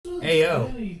Hey,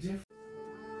 yo.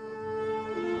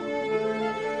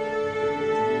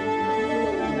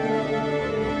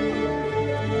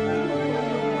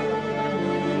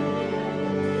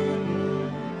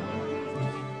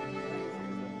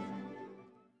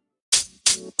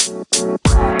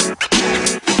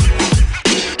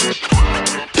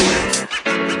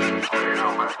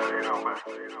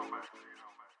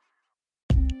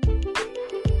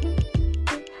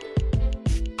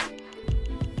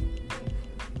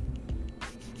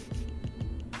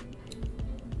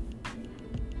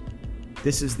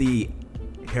 This is the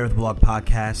Hair of the Blog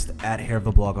podcast at Hair of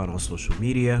the Blog on all social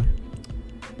media.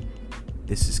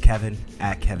 This is Kevin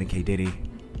at Kevin K. Diddy.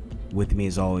 With me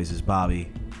as always is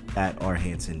Bobby at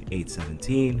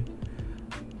rhanson817.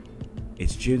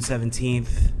 It's June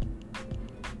 17th.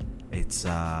 It's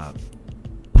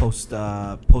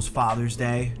post Father's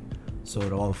Day. So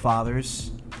to all the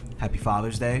fathers, happy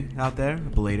Father's Day out there.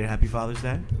 Belated happy Father's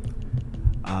Day.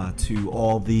 To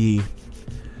all the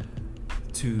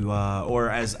or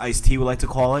as Ice-T would like to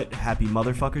call it, happy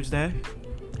Motherfuckers Day.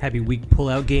 Happy week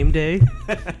pullout game day.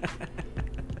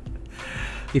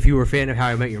 If you were a fan of How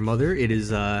I Met Your Mother, it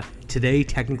is today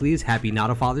technically is Happy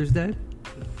Not a Father's Day.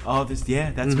 Oh, that's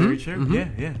very true.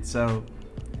 Mm-hmm. Yeah.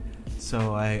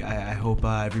 So I hope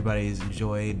everybody's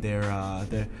enjoyed their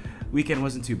weekend.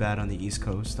 Wasn't too bad on the East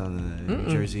Coast, on the New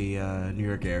Jersey, New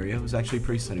York area. It was actually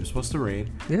pretty sunny. It was supposed to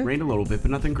rain. Yeah. Rained a little bit,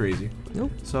 but nothing crazy.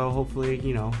 Nope. So hopefully,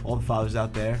 all the fathers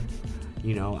out there,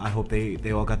 I hope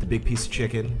they all got the big piece of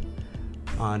chicken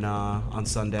on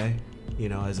Sunday,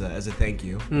 as a thank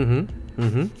you. Mm-hmm.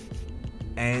 Mm-hmm.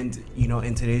 And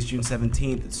in today's June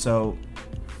 17th, so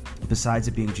besides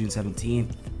it being June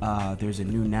 17th, there's a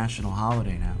new national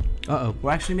holiday now. Uh-oh.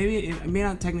 Well, actually, maybe it may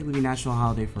not technically be national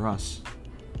holiday for us,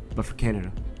 but for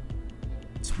Canada.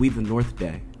 It's We the North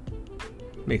Day.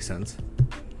 Makes sense.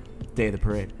 Day of the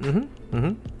parade. Mm-hmm.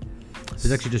 Mm-hmm. I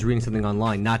was actually just reading something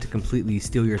online, not to completely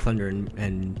steal your thunder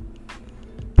and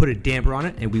put a damper on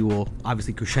it, and we will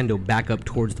obviously crescendo back up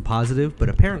towards the positive, but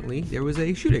apparently there was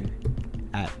a shooting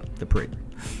at the parade.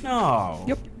 No.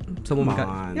 Yep. Someone Come got.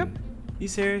 on. Yep. You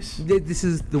serious? This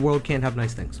is the world can't have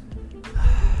nice things.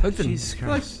 Jesus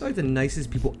Christ. Like the nicest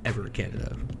people ever in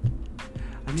Canada.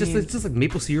 I mean, It's just like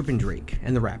maple syrup and Drake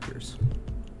and the Raptors.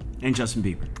 And Justin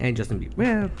Bieber.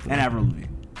 Yeah. And Avril Lavigne.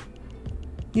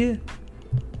 Yeah.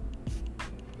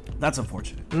 That's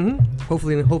unfortunate. Mm-hmm.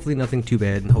 Hopefully nothing too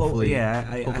bad. Hopefully,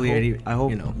 I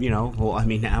hope. Well, I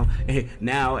mean,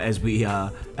 now as we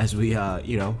as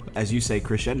you say,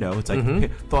 crescendo. It's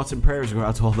like thoughts and prayers go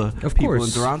out to all the people in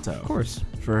Toronto. Of course.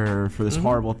 For this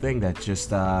horrible thing that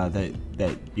just that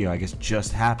I guess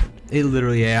just happened. It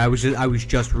literally. Yeah. I was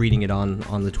just reading it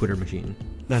on the Twitter machine.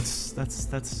 That's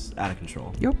out of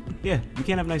control. Yep. Yeah. We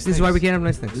can't have nice things. This is why we can't have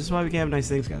nice things. This is why we can't have nice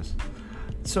things, guys.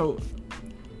 So.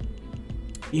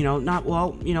 Let's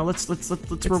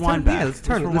rewind back. Yeah, let's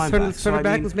turn it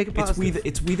back. Let's make it positive.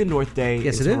 It's We the North Day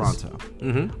in Toronto.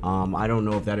 Mm-hmm. I don't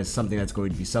know if that is something that's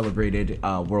going to be celebrated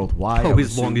worldwide. Oh,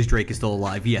 as long as Drake is still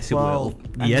alive. Yes, it will.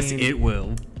 It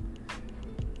will.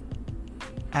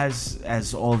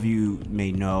 As all of you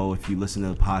may know, if you listen to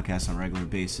the podcast on a regular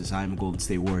basis, I'm a Golden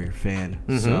State Warrior fan.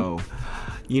 Mm-hmm. So,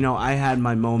 I had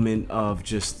my moment of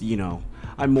just,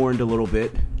 I mourned a little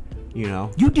bit.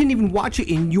 You didn't even watch it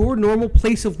in your normal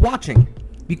place of watching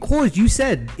because you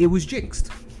said it was jinxed.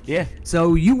 Yeah.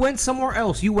 So you went somewhere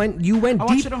else. You went I deep.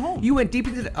 watched it at home. You went deep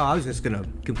into the. Oh, I was just gonna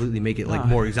completely make it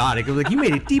more exotic. It was like you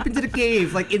made it deep into the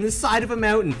cave, like in the side of a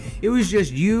mountain. It was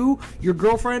just you, your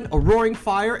girlfriend, a roaring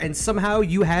fire, and somehow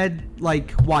you had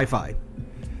like Wi-Fi.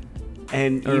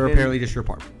 Or apparently just your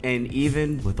apartment. And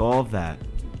even with all of that,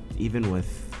 even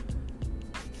with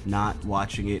not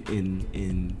watching it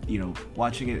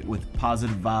watching it with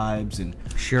positive vibes and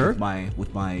sure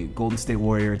with my Golden State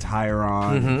Warrior attire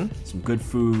on, some good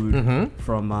food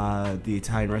from the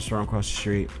Italian restaurant across the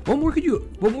street. What more could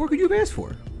you have asked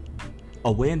for?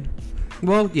 A win.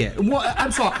 Well, yeah. Well,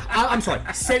 I'm sorry.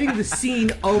 Setting the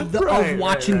scene of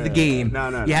watching the game.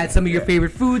 No. You had some of your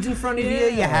favorite foods in front of you.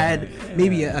 You had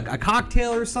maybe a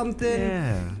cocktail or something.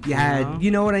 Yeah. You had,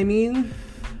 you know what I mean?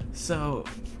 So.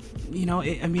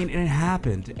 It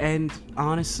happened, and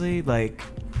honestly, like,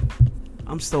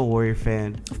 I'm still a Warrior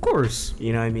fan. Of course.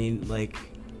 You know what I mean? Like,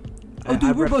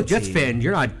 we're both Jets fans.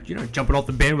 You're not jumping off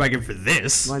the bandwagon for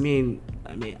this. Well, I mean,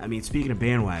 speaking of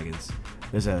bandwagons,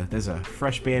 there's a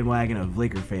fresh bandwagon of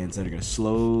Laker fans that are gonna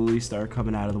slowly start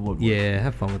coming out of the woodwork. Yeah,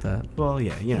 have fun with that. Well,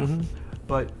 yeah,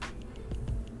 but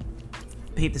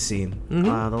paint the scene.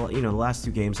 The last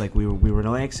two games, like we were in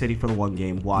Atlantic City for the one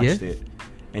game, watched it.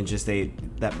 And just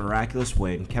that miraculous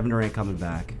win. Kevin Durant coming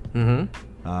back.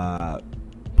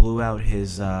 blew out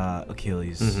his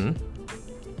Achilles.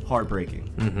 Heartbreaking.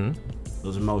 It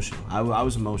was emotional. I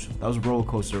was emotional. That was a roller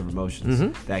coaster of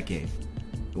emotions. That game.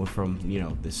 It went from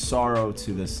this sorrow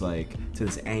to this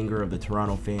anger of the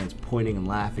Toronto fans pointing and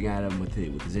laughing at him with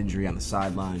his injury on the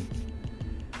sideline.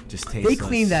 Just tasteless. They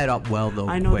cleaned that up well though.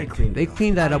 I know quick. they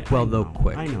cleaned that up well though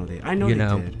quick. I know they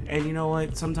did. And you know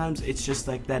what? Sometimes it's just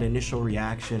like that initial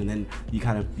reaction, and then you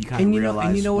kind of realize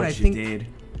and you know what I think? did.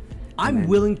 I'm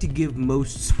willing to give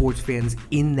most sports fans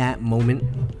in that moment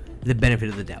the benefit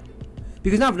of the doubt,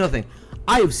 because not for nothing,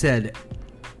 I have said,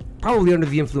 probably under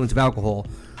the influence of alcohol,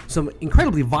 some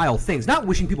incredibly vile things. Not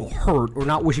wishing people hurt or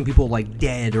not wishing people like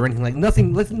dead or anything like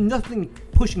nothing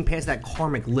pushing past that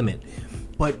karmic limit,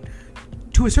 but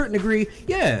to a certain degree,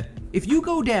 yeah. If you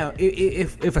go down,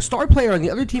 if a star player on the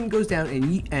other team goes down,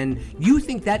 and you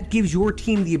think that gives your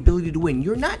team the ability to win,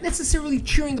 you're not necessarily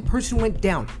cheering the person who went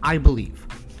down. I believe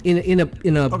in a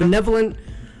benevolent,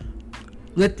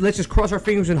 let's just cross our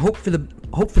fingers and hope for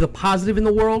the positive in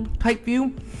the world type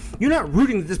view. You're not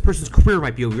rooting that this person's career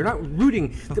might be over. You're not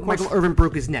rooting that Michael Irvin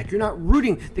broke his neck. You're not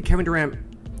rooting that Kevin Durant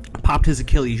popped his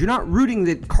Achilles. You're not rooting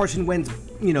that Carson Wentz,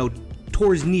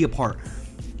 tore his knee apart.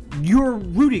 You're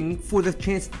rooting for the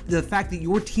fact that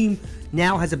your team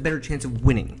now has a better chance of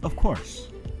winning. Of course.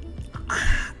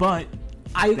 But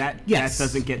that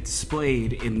doesn't get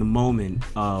displayed in the moment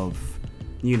of,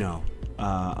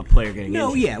 a player getting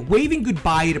injured. Yeah. Waving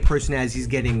goodbye at a person as he's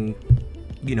getting,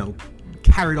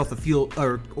 carried off the field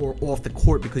or off the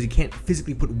court because he can't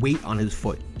physically put weight on his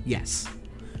foot. Yes.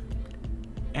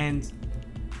 And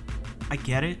I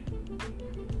get it,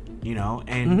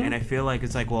 and I feel like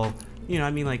it's like, well,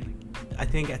 I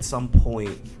think at some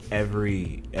point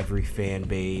every fan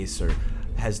base or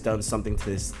has done something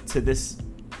to this,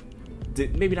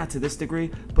 maybe not to this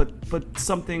degree, but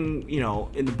something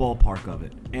in the ballpark of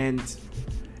it. And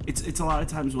it's a lot of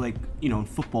times like in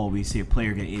football we see a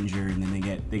player get injured and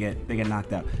then they get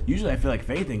knocked out. Usually I feel like if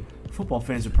anything, football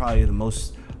fans are probably the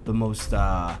most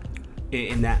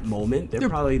in that moment they're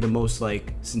probably the most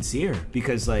like sincere,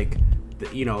 because like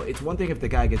it's one thing if the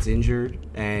guy gets injured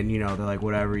and, they're like,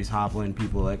 whatever, he's hobbling.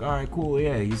 People are like, all right, cool,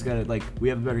 yeah, he's got it. Like, we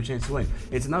have a better chance to win.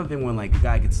 It's another thing when, like, a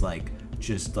guy gets, like,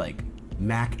 just, like,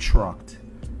 Mack trucked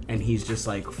and he's just,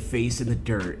 like, face in the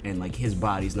dirt and, like, his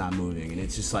body's not moving. And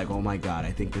it's just like, oh, my God,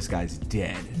 I think this guy's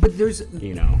dead. But there's,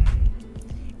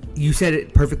 you said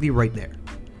it perfectly right there.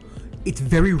 It's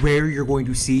very rare you're going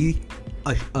to see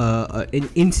an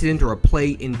incident or a play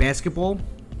in basketball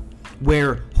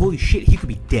where, holy shit, he could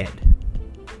be dead.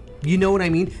 You know what I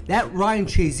mean? That Ryan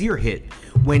Shazier hit,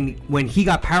 when he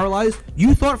got paralyzed,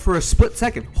 you thought for a split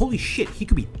second, holy shit, he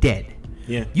could be dead.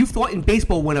 Yeah. You thought in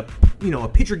baseball when a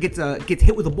pitcher gets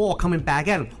hit with a ball coming back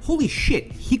at him, holy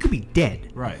shit, he could be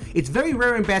dead. Right. It's very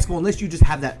rare in basketball unless you just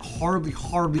have that horribly,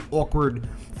 horribly awkward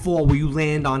fall where you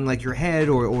land on like your head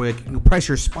or like you press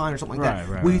your spine or something like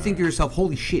that, where you think to yourself,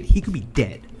 holy shit, he could be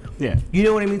dead. Yeah. You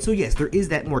know what I mean? So yes, there is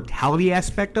that mortality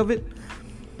aspect of it.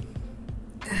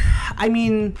 I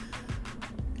mean,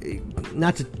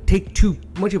 not to take too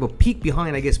much of a peek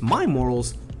behind, I guess, my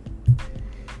morals,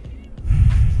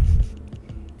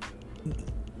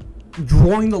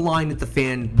 drawing the line at the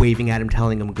fan, waving at him,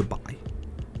 telling him goodbye.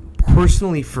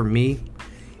 Personally, for me,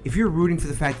 if you're rooting for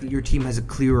the fact that your team has a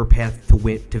clearer path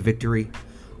to victory,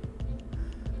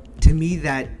 to me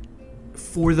that,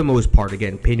 for the most part,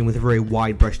 again, painting with a very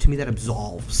wide brush, to me that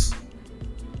absolves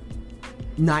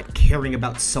not caring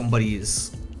about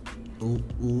somebody's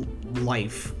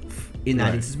life in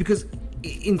that instance, because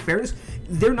in fairness,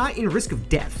 they're not in risk of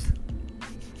death.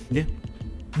 Yeah.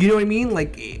 You know what I mean?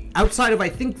 Like, outside of, I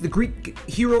think, the Greek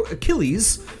hero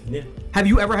Achilles, have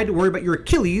you ever had to worry about your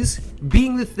Achilles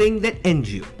being the thing that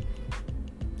ends you?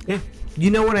 Yeah. You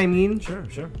know what I mean? Sure.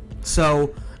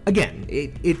 So, again,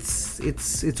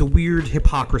 it's a weird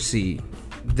hypocrisy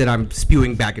that I'm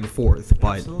spewing back and forth,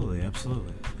 but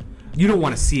Absolutely. you don't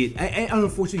want to see it. And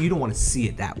unfortunately, you don't want to see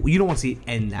it that way. You don't want to see it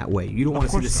end that way. You don't want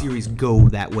to see the series go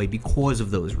that way because of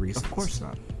those reasons. Of course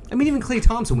not. I mean, even Klay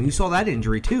Thompson, when you saw that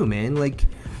injury too, man, like,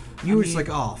 you were just like,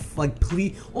 oh, like,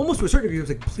 please, almost to a certain degree, it was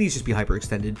like, please just be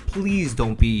hyperextended. Please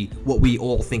don't be what we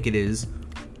all think it is.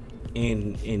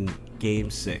 In Game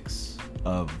 6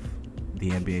 of the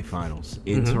NBA Finals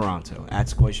in Toronto at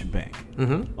Scotiabank.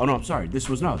 Oh no, I'm sorry. This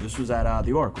was at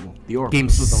the Oracle. The Oracle. Game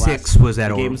 6 was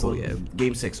at Oracle. Yeah.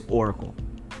 Game 6 Oracle.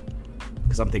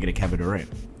 Because I'm thinking of Kevin Durant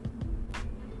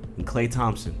and Klay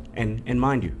Thompson. And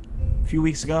mind you, a few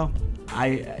weeks ago,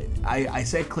 I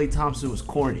said Klay Thompson was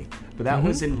corny, but that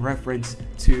was in reference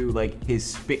to like his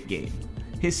spit game.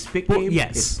 His spit game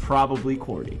yes. is probably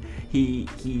corny.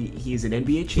 He's an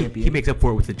NBA champion. He makes up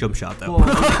for it with the jump shot, though. Well,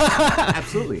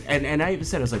 absolutely. And I even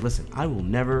said, I was like, listen, I will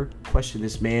never question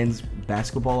this man's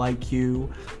basketball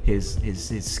IQ,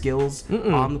 his skills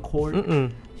on the court.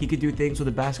 He could do things with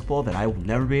a basketball that I will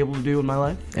never be able to do in my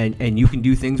life. And you can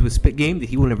do things with spit game that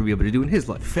he will never be able to do in his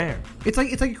life. Fair. It's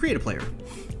like a creative player.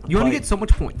 You only get so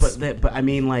much points. But I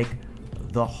mean, like,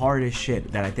 the hardest shit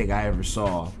that I think I ever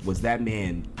saw was that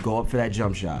man go up for that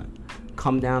jump shot,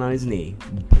 come down on his knee,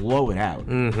 blow it out,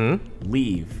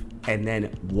 leave, and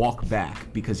then walk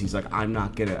back because he's like, I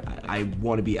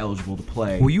want to be eligible to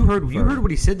play. Well, you heard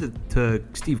what he said to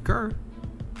Steve Kerr.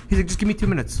 He's like, just give me 2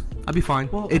 minutes. I'll be fine.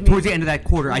 Well, towards the end of that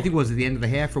quarter, I think, was it the end of the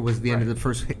half or was it the end of the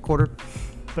first quarter?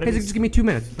 But he's like, just give me 2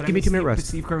 minutes. Give me 2 minute rest. But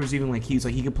Steve Kerr was even like, he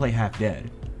could play half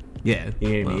dead. Yeah,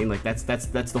 you know what I mean. Like that's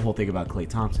the whole thing about Klay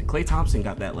Thompson. Klay Thompson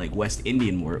got that like West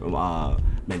Indian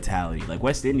mentality. Like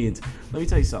West Indians. Let me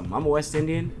tell you something. I'm a West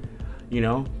Indian. You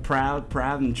know, proud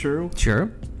and true.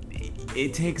 Sure.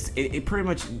 It takes it pretty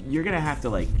much. You're gonna have to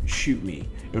like shoot me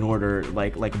in order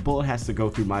like a bullet has to go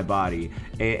through my body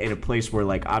in a place where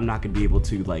like I'm not gonna be able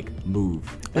to like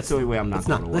move. That's the only way I'm not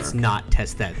going to work. Let's not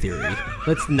test that theory.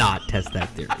 Let's not test that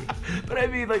theory. But I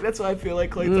mean, like that's what I feel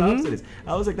like Klay Thompson is.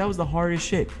 I was like, that was the hardest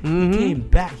shit. He came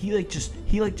back. He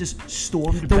just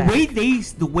stormed back.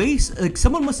 The way like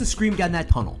someone must have screamed down that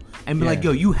tunnel and be like,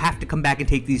 yo, you have to come back and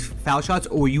take these foul shots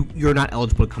or you're not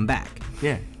eligible to come back.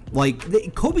 Yeah.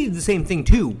 Like Kobe did the same thing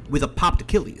too with a popped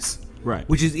Achilles. Right.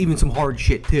 Which is even some hard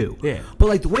shit too. Yeah. But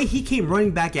like the way he came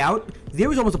running back out, there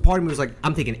was almost a part of me was like,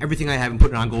 I'm taking everything I have and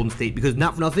putting it on Golden State because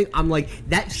not for nothing, I'm like,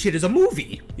 that shit is a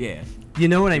movie. Yeah. You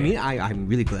know what I mean? I'm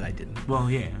really glad I didn't.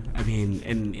 Well, yeah. I mean,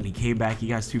 and he came back, he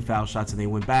got 2 foul shots and they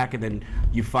went back and then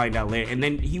you find out later. And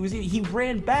then he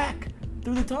ran back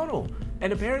through the tunnel.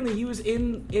 And apparently he was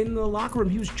in the locker room.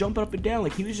 He was jumping up and down.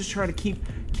 Like he was just trying to keep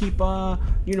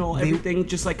everything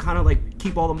just like kind of like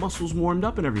keep all the muscles warmed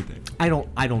up and everything. I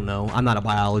don't know. I'm not a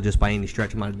biologist by any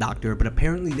stretch. I'm not a doctor, but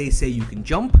apparently they say you can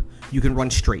jump, you can run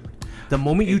straight. The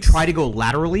moment you try to go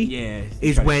laterally,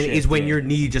 is when your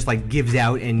knee just like gives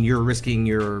out and you're risking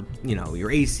your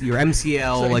AC, your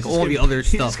MCL, so like all the other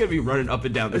stuff. He's just gonna be running up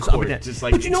and down the court, just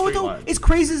like. But you know what though? As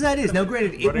crazy as that is, now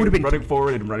granted, it would have been running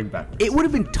forward and running backwards. It would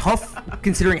have been tough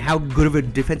considering how good of a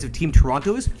defensive team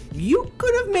Toronto is. You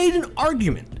could have made an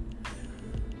argument.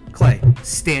 Klay,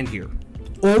 stand here.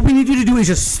 All we need you to do is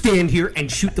just stand here and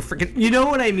shoot the freaking. You know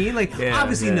what I mean? Like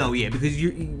obviously no, because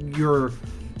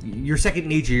your second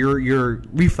nature, your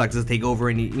reflexes take over,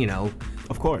 and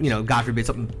of course, God forbid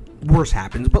something worse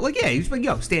happens. But like, he's like,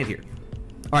 yo, stand here.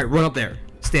 All right, run up there,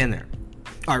 stand there.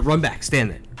 All right, run back,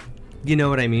 stand there. You know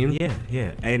what I mean?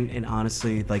 Yeah. And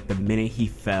honestly, like the minute he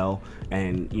fell,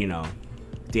 and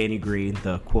Danny Green,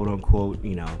 the quote unquote,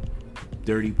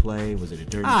 dirty play. Was it a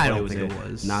dirty play? I don't think it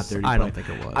was. Not dirty play. I don't think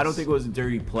it was. I don't think it was a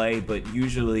dirty play, but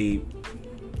usually,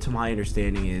 to my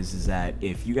understanding, is that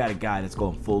if you got a guy that's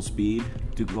going full speed,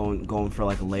 going for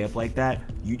like a layup like that,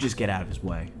 you just get out of his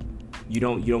way. You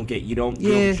don't jump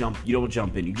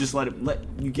in. You just let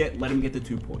him get the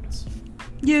 2 points.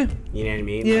 Yeah. You know what I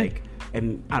mean? Yeah. Like,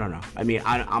 and I don't know. I mean,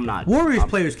 I'm not. Warriors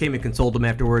players came and consoled him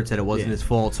afterwards, said it wasn't his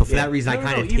fault. So for that reason, I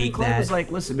kind of take Klay that. was like,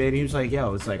 listen, man. He was like,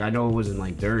 yo, it's like I know it wasn't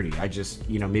like dirty. I just,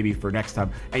 maybe for next time.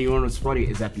 And you know what's funny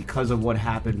is that because of what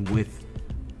happened with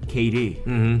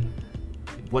KD,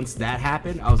 once that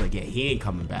happened, I was like, yeah, he ain't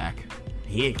coming back.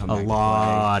 He ain't coming back. A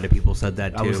lot of people said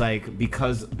that too. I was like,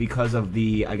 because of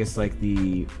the, I guess like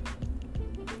the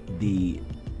the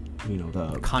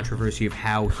controversy of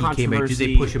how he came back. Did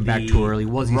they push him back too early?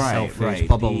 Was he selfish? Right.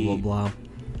 Blah, blah, blah, blah.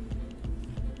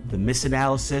 The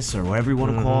misanalysis, or whatever you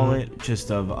want to call it, just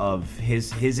of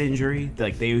his injury.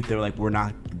 Like they're like, we're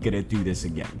not gonna do this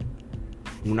again.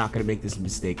 We're not gonna make this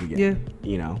mistake again.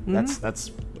 Yeah.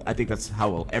 That's. I think that's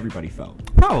how everybody felt.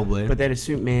 Probably. But then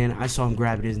I saw him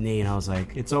grabbing his knee, and I was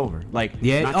like, it's over. Like,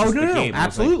 yeah. Not just the game.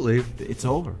 Absolutely. Like, it's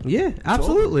over. Yeah,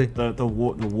 absolutely. The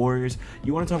Warriors.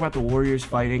 You want to talk about the Warriors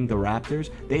fighting the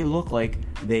Raptors? They look like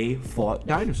they fought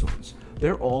dinosaurs.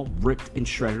 They're all ripped and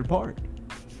shredded apart.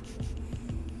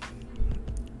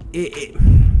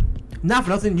 Not for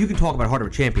nothing, you can talk about heart of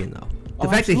a champion though. The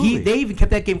fact absolutely. that they even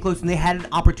kept that game close and they had an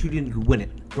opportunity to win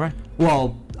it. Right.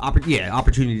 Well,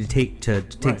 opportunity to take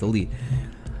the lead.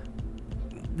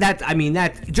 That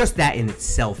in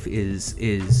itself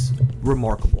is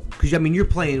remarkable because you're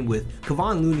playing with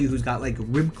Kevon Looney, who's got like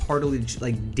rib cartilage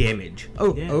like damage.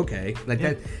 Oh, yeah. Okay,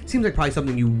 that seems like probably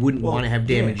something you wouldn't want to have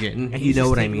damage in. And you know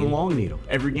what I taking mean? The long needle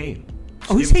every game.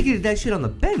 Oh, he's taking that shit on the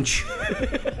bench.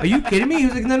 Are you kidding me? He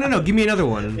was like, no, give me another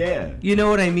one. Yeah. You know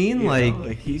what I mean?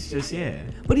 Like he's just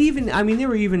But even, I mean, they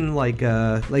were even like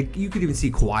you could even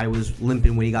see Kawhi was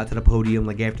limping when he got to the podium,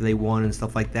 like after they won and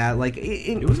stuff like that. Like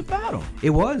it was a battle.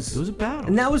 It was. It was a battle.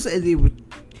 And that was.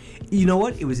 You know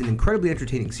what? It was an incredibly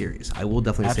entertaining series. I will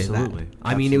definitely say that.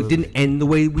 I mean, it didn't end the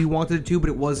way we wanted it to, but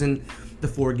it wasn't the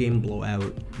 4-game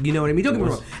blowout. You know what I mean? Don't get me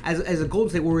wrong. As a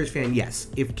Golden State Warriors fan, yes.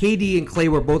 If KD and Klay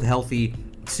were both healthy,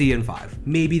 see in 5.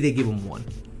 Maybe they give them 1.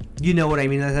 You know what I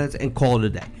mean? And call it a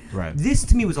day. Right. This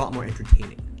to me was a lot more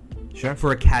entertaining. Sure.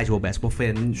 For a casual basketball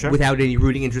fan, without any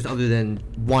rooting interest other than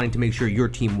wanting to make sure your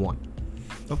team won.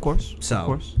 Of course. So. Of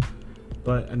course.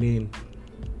 But I mean,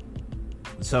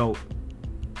 so.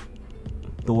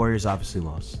 The Warriors obviously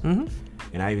lost. Mm-hmm.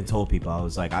 And I even told people, I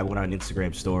was like, I went on an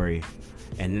Instagram story,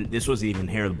 and this wasn't even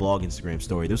Hair of the Blog Instagram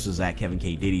story. This was at Kevin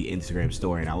K. Diddy Instagram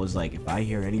story. And I was like, if I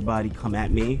hear anybody come at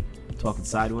me talking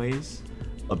sideways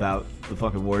about the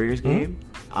fucking Warriors game,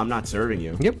 I'm not serving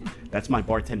you. Yep. That's my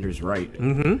bartender's right.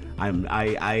 Mm-hmm.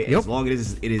 As long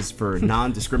as it is for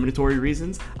non-discriminatory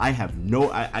reasons, I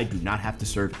do not have to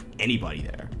serve anybody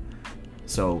there.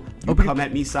 So you come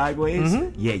at me sideways,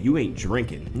 yeah, you ain't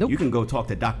drinking. Nope. You can go talk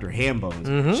to Dr.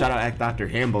 Hambones. Shout out at Dr.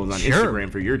 Hambones on Instagram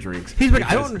for your drinks. He's like,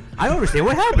 I don't understand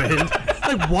what happened.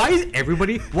 Like, why is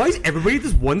everybody at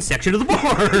this one section of the bar?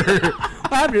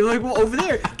 What happened? Like, well, over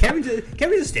there, Kevin's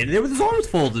just standing there with his arms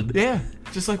folded. Yeah.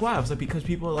 Just like, wow. I was like, because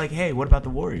people are like, hey, what about the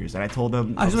Warriors? And I told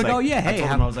them, I was like, oh yeah, hey. I told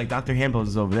them, I was like, Dr. Hambones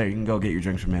is over there. You can go get your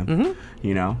drinks from him.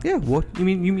 You know? Yeah. What you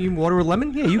mean water with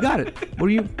lemon? Yeah, you got it.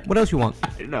 What else you want?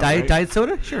 Diet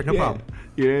soda? Sure, no problem.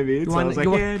 You know what I mean? So I was like,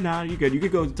 yeah, nah, you good. You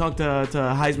could go talk to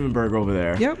Heisenberg over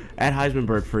there. Yep. At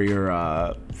Heisenberg for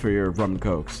your rum and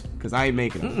cokes, because I ain't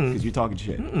making them because you're talking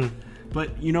shit.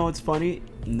 But you know what's funny?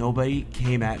 Nobody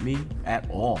came at me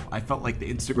at all. I felt like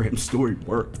the Instagram story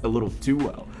worked a little too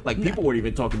well. Like, people weren't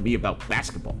even talking to me about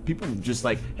basketball. People were just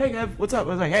like, hey, Kev, what's up? I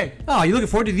was like, hey. Oh, you looking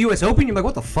forward to the U.S. Open? You're like,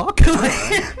 what the fuck?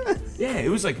 Yeah, it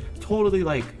was like totally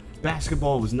like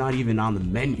basketball was not even on the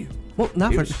menu. Well,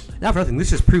 not for nothing. This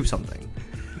just proves something.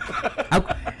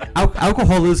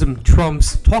 Alcoholism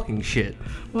trumps talking shit.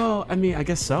 Well, I mean, I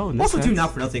guess so. Also, too,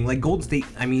 not for nothing. Like, Golden State,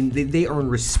 I mean, they earn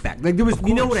respect. Like, there was,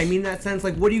 you know what I mean in that sense?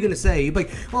 Like, what are you going to say?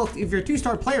 Like, well, if your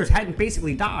 2-star players hadn't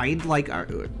basically died, like,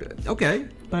 okay.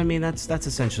 But I mean, that's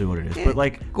essentially what it is. Yeah, but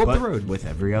like, go up the road with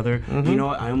every other. You know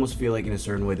what? I almost feel like in a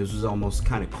certain way, this was almost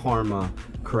kind of karma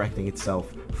correcting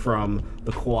itself from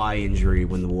the Kawhi injury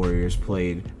when the Warriors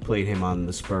played him on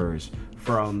the Spurs,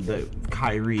 from the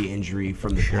Kyrie injury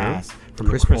from the past, from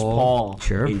the Chris Paul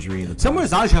injury. Somewhere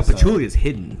Zaza Pachulia is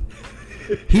hidden.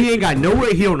 He ain't got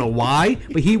nowhere. He don't know why,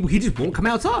 but he just won't come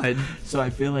outside. So I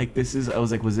feel like this is. I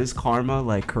was like, was this karma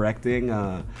like correcting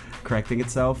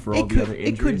itself for all the other injuries?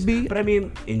 It could be. But I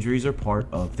mean, injuries are part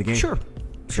of the game. Sure.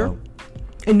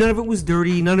 And none of it was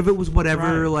dirty. None of it was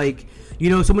whatever. Right. Like, you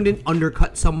know, someone didn't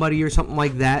undercut somebody or something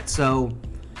like that. So,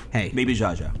 hey, maybe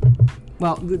Zaza.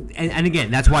 Well, and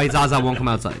again, that's why Zaza won't come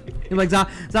outside. You're like,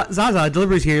 Zaza,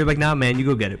 delivery's here. You're like, nah, man, you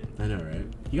go get it. I know, right?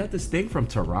 You got this thing from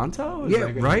Toronto?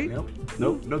 Yeah, right?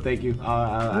 Nope, no, thank you.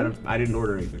 I didn't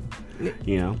order anything.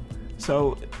 You know?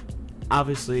 So,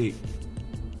 obviously,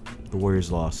 the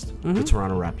Warriors lost. The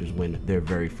Toronto Raptors win their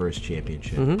very first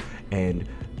championship. And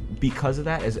because of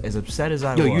that, as upset as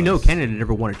I was... you know Canada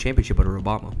never won a championship under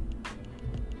Obama.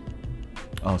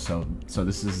 Oh, so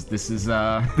this is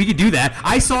we could do that.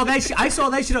 I saw that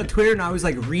shit on Twitter, and I was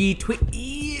like, retweet.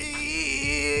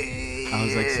 I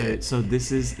was like, so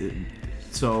this is,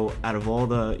 so out of all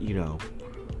the, you know,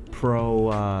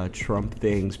 pro Trump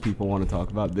things people want to talk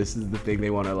about, this is the thing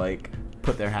they want to like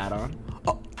put their hat on.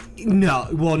 Oh, no,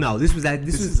 well, no, this was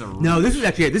actually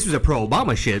a pro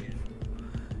Obama shit.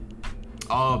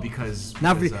 Oh, because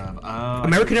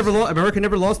America never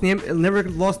lost the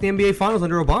NBA Finals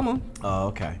under Obama. Oh,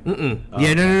 okay.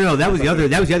 Yeah, no. That was the other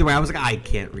way. I was like, I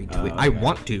can't retweet. Okay. I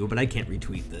want to, but I can't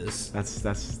retweet this. That's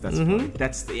funny.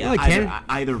 That's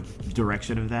either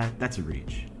direction of that. That's a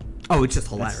reach. Oh, it's just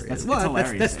hilarious. That's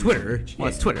hilarious. That's Twitter. Well,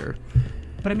 it's Twitter.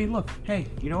 But I mean, look. Hey,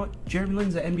 you know what? Jeremy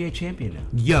Lin's an NBA champion now.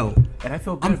 Yo, and I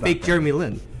feel good I'm about fake that. Jeremy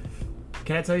Lin.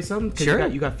 Can I tell you something? Sure.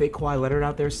 You got fake Kawhi Leonard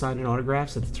out there signing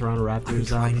autographs at the Toronto Raptors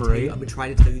parade. I've been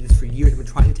trying to tell you this for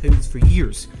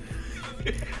years.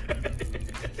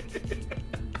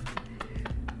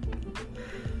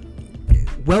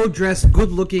 Well-dressed,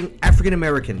 good-looking,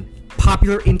 African-American,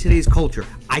 popular in today's culture.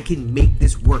 I can make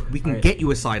this work. We can get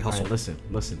you a side hustle. Right,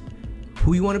 listen.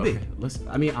 Who you want to be? Listen.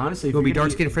 I mean, honestly, you want to be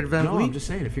dark-skinned Fred VanVleet? No, I'm just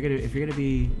saying. If you're gonna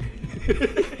be,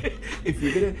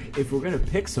 if we're gonna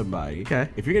pick somebody, okay.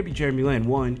 If you're gonna be Jeremy Lin,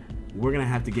 one, we're gonna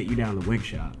have to get you down to the wig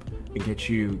shop and get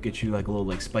you like a little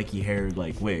like spiky haired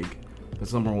like wig.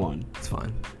 That's number one. It's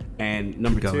fine. And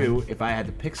number two, if I had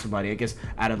to pick somebody, I guess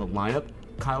out of the lineup,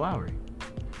 Kyle Lowry.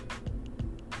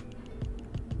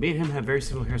 Me and him have very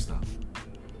similar hairstyle.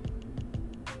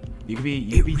 You could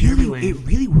be Jeremy Lin. It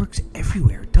really works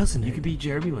everywhere, doesn't it? You could be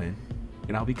Jeremy Lin,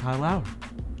 and I'll be Kyle Lowry.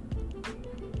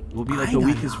 We'll be like the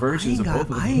weakest versions of both of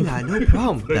them. I ain't got no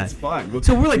problem with that. That's fine.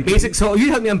 So we're like basic. So you're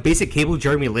telling me I'm basic cable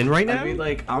Jeremy Lin right now? I mean,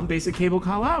 like I'm basic cable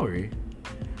Kyle Lowry.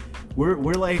 We're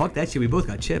like fuck that shit. We both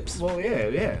got chips. Well,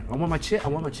 yeah. I want my chips. I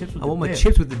want my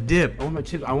chips with the dip. I want my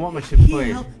chips. I want my chips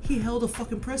played. He held a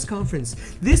fucking press conference.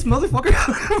 This motherfucker.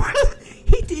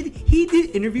 he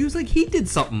did interviews like he did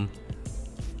something.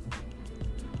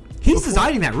 He's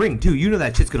designing that ring too. You know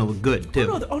that shit's gonna look good too.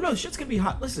 Oh no, shit's gonna be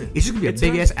hot. Listen, it's just gonna be a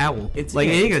big ass owl. It's like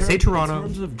ain't gonna say Toronto. In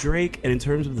terms of Drake and in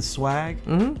terms of the swag,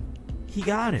 he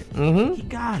got it. He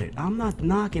got it. I'm not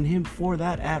knocking him for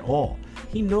that at all.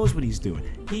 He knows what he's doing.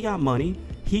 He got money.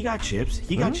 He got chips.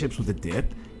 He got chips with a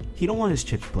dip. He don't want his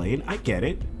chips playing. I get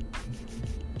it.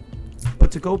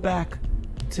 But to go back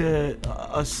to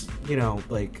us, you know,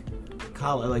 like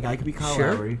I could be Kyle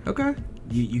Lowry. Okay.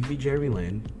 You could be Jeremy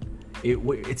Lin.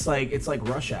 It's like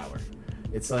Rush Hour.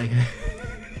 It's like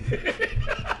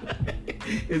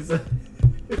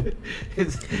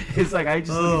it's like I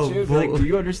just look at you like, do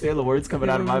you understand the words coming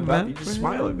out of my mouth? You just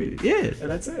smile at me. Yeah,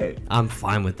 and that's it. I'm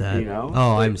fine with that. You know?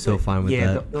 Oh, I'm so fine with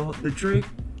that. Yeah, the Drake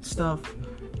stuff,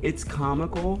 it's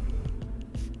comical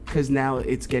because now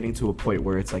it's getting to a point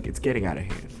where it's like it's getting out of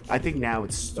hand. I think now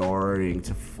it's starting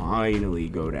to finally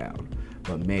go down.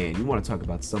 But man, you want to talk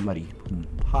about somebody who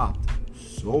popped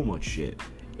so much shit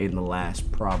in the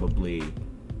last probably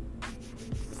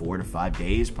 4 to 5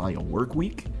 days, probably a work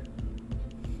week.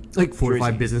 Like 4 to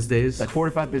 5 business days. Like 4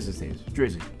 to 5 business days.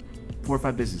 Drizzy. 4 or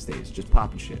 5 business days, just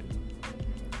popping shit.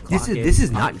 This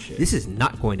is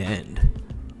not going to end.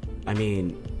 I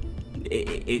mean,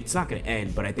 it's not going to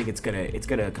end, but I think it's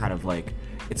gonna kind of like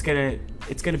it's gonna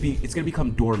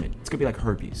become dormant. It's gonna be like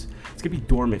herpes. It's gonna be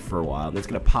dormant for a while, and it's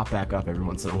gonna pop back up every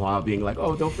once in a while, being like,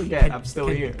 "Oh, don't forget, I'm still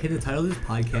here." Can the title of this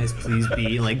podcast please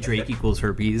be like Drake equals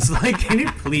herpes? Like, can it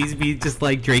please be just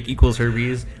like Drake equals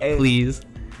herpes, please?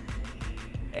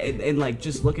 And like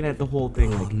just looking at the whole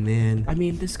thing, like, man, I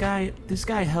mean, this guy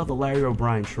held the Larry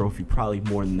O'Brien Trophy probably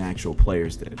more than the actual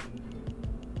players did.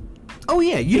 Oh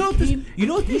yeah, you know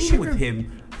what this shit with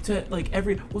him to like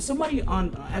somebody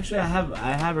on actually I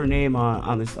have her name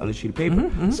on this sheet of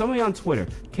paper. Somebody on Twitter,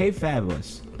 K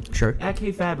Fabulous. Sure. At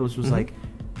K Fabulous was like,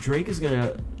 Drake is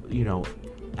gonna, you know,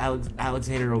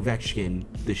 Alexander Ovechkin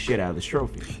the shit out of this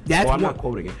trophy. I'm not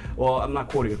quoting it. Well, I'm not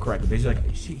quoting it correctly. But he's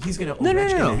like, he's gonna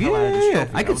Ovechkin the hell out of this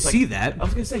trophy. I could see that. I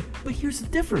was gonna say, but here's the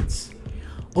difference.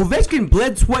 Ovechkin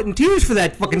bled sweat and tears for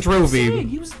that fucking trophy.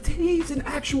 He's an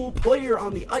actual player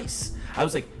on the ice. I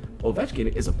was like,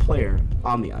 Ovechkin is a player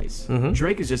on the ice.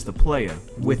 Drake is just a player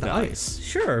with the ice.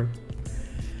 Sure.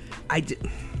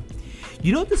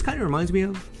 You know what this kind of reminds me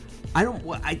of?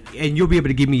 And you'll be able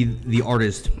to give me the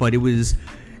artist, but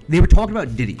they were talking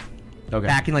about Diddy. Okay.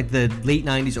 Back in like the late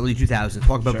 90s, early 2000s,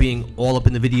 talking about being all up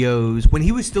in the videos. When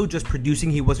he was still just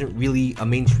producing, he wasn't really a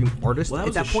mainstream artist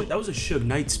at that point. That was a Suge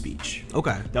Knight speech.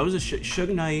 Okay. That was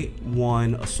Suge Knight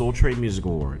won a Soul Train Music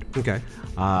Award. Okay.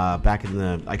 Back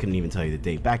in I couldn't even tell you the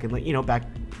date. Back in late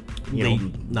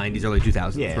 90s, early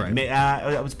 2000s. Yeah. Right.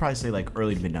 I would probably say like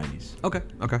early to mid 90s. Okay.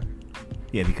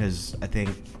 Yeah, because I think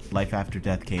Life After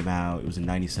Death came out. It was in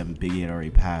 97. Biggie had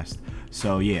already passed.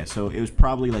 So yeah, so it was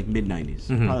probably like mid 90s,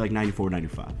 probably like 94,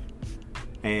 95.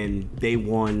 And they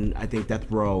won, I think Death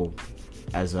Row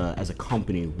as a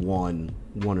company won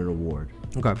an award.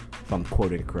 Okay. If I'm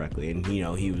quoting it correctly. And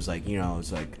he was like,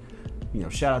 it's like,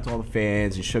 shout out to all the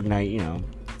fans, and Suge Knight,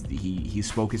 he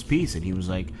spoke his piece, and he was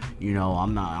like,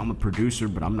 I'm a producer,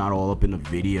 but I'm not all up in the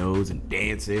videos and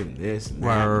dancing and this and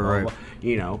that. Right.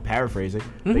 Paraphrasing.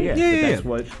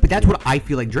 But But that's what I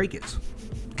feel like Drake is.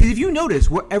 Because if you notice,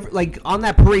 wherever, like on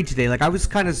that parade today, like I was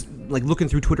kind of like looking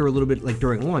through Twitter a little bit like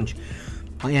during lunch,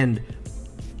 and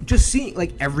just seeing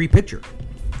like every picture.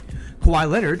 Kawhi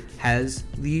Leonard has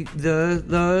the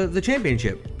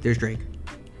championship. There's Drake.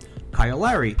 Kyle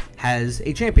Lowry has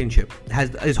a championship.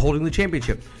 Is holding the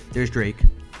championship. There's Drake.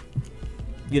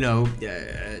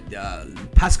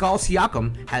 Pascal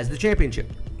Siakam has the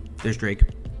championship. There's Drake.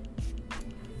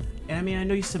 And I mean, I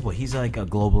know you said he's like a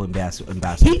global ambassador.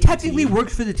 He technically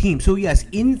works for the team, so yes,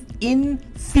 in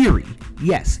theory,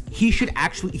 yes, he should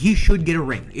get a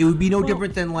ring. It would be no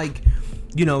different than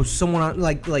someone on,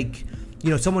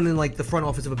 someone in like the front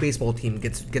office of a baseball team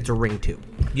gets a ring too.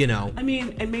 you know. I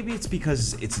mean, and maybe it's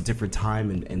because it's a different time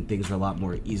and things are a lot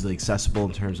more easily accessible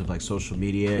in terms of like social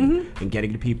media and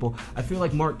getting to people. I feel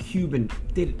like Mark Cuban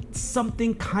did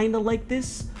something kind of like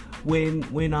this when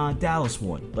Dallas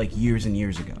won, like years and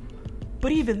years ago.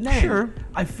 But even then, Sure.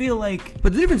 I feel like...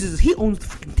 But the difference is he owns the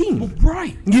fucking team. Well,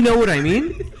 right. You know what I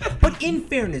mean? But in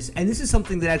fairness, and this is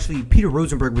something that actually Peter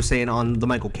Rosenberg was saying on the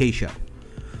Michael Kay show,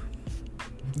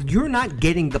 you're not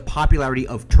getting the popularity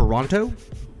of Toronto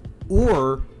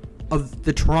or of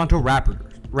the Toronto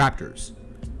Raptors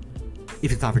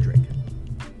if it's not for Drake.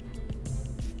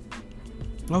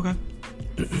 Okay.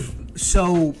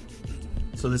 So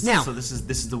this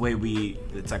is the way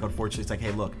it's like, unfortunately, it's like,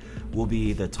 hey, look, we'll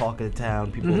be the talk of the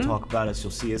town. People will talk about us.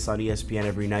 You'll see us on ESPN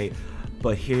every night.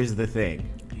 But here's the thing.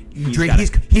 Drake,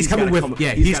 he's coming with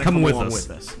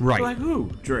us. Right. Like who?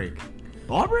 Drake.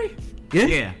 Aubrey? Yeah.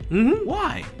 Yeah. Mm-hmm.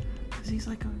 Why? Because he's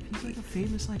like a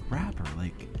famous like rapper.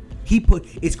 Like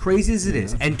it's crazy as it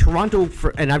is, and Toronto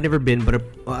and I've never been, but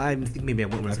I think maybe I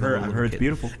went when I was I've heard it's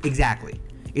beautiful. Exactly.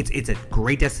 It's a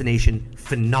great destination,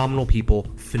 phenomenal people,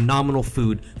 phenomenal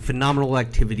food, phenomenal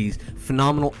activities,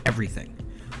 phenomenal everything.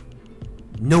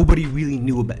 No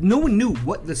one knew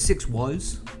what the Six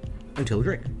was until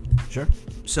Drake. Sure.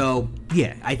 So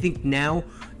yeah, I think now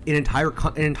an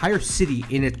entire city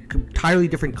in an entirely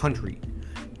different country,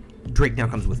 Drake now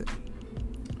comes with it.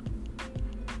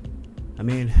 I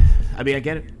mean, I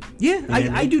get it. Yeah,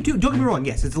 I do too. Don't get me wrong.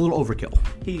 Yes, it's a little overkill.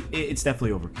 It's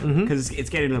definitely overkill because it's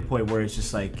getting to the point where it's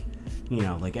just like, you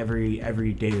know, like every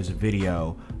day there's a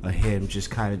video of him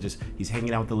just he's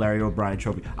hanging out with the Larry O'Brien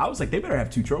trophy. I was like, they better have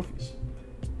 2 trophies,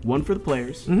 one for the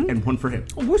players and one for him.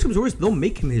 Oh, worst comes to worst, they'll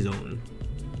make him his own.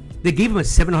 They gave him a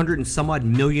 $700 and some odd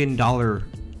million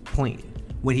plane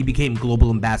when he became global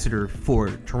ambassador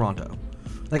for Toronto,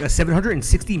 like a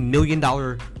 $760 million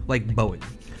like Boeing.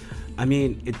 I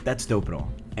mean, that's dope and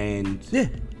all. And yeah,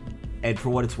 and for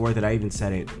what it's worth, and I even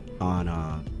said it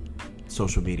on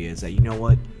social media, is that, you know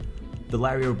what, the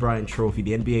Larry O'Brien trophy,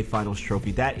 the NBA Finals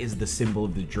trophy, that is the symbol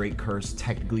of the Drake curse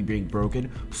technically being broken.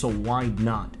 So why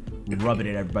not rub it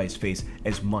in everybody's face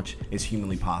as much as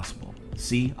humanly possible?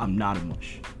 See, I'm not a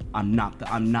mush. I'm not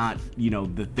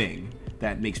the thing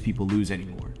that makes people lose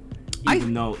anymore.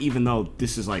 Even though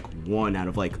this is like one out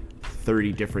of like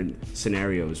 30 different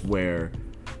scenarios where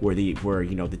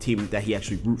the team that he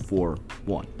actually root for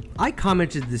won. I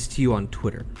commented this to you on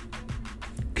Twitter.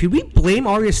 Could we blame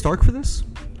Arya Stark for this?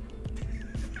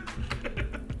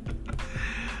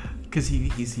 Because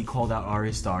he called out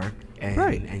Arya Stark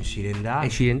and she didn't die.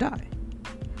 And she didn't die.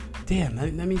 Damn,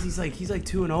 that means he's like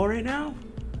 2-0 right now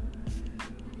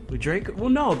with Drake. Well,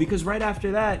 no, because right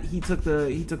after that he took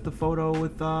the photo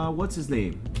with what's his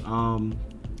name?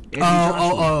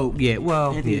 Yeah.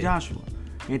 Well, Anthony yeah. Joshua.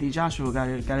 Anthony Joshua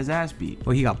got his ass beat.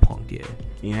 Well, he got punked, yeah.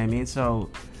 You know what I mean?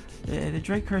 So, the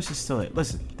Drake curse is still there.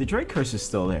 Listen, the Drake curse is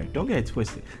still there. Don't get it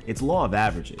twisted. It's law of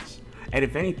averages. And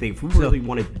if anything, if we really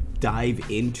want to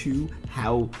dive into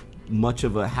how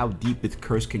deep this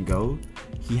curse can go,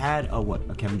 he had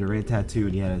a Kevin Durant tattoo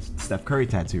and he had a Steph Curry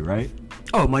tattoo, right?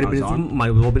 Oh, it might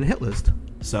have well been a hit list.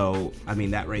 So, I mean,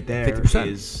 that right there 50%.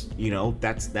 is,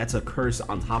 that's a curse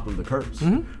on top of the curse.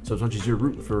 Mm-hmm. So as much as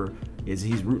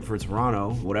he's rooting for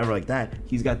Toronto, whatever like that,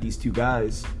 he's got these 2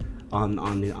 guys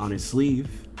on his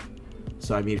sleeve.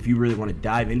 So, I mean, if you really want to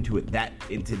dive into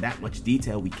that much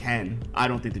detail, we can. I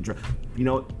don't think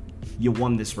you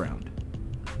won this round.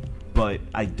 But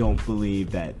I don't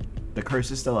believe that the curse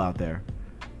is still out there.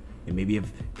 And maybe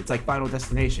if it's like Final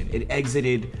Destination, it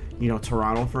exited,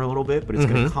 Toronto for a little bit, but it's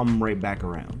going to come right back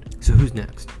around. So who's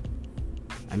next?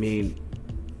 I mean,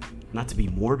 not to be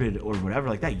morbid or whatever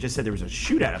like that. You just said there was a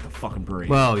shootout at the fucking parade.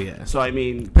 Well, yeah. So, I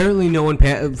mean, apparently no one,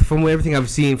 from everything I've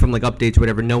seen from like updates or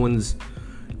whatever,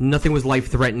 nothing was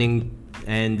life threatening,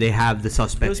 and they have the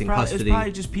suspects in custody. There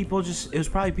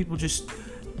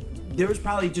was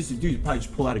probably just a dude who probably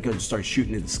just pulled out a gun and started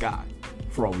shooting in the sky,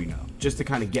 for all we know, just to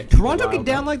kind of get Toronto get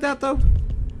down like that though.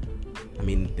 I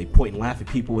mean, they point and laugh at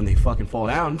people when they fucking fall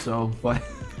down. So, but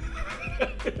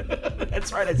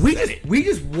that's right. We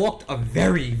just walked a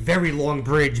very, very long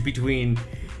bridge between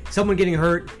someone getting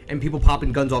hurt and people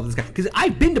popping guns off the sky. Because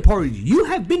I've been to parties. You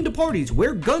have been to parties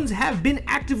where guns have been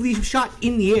actively shot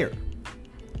in the air.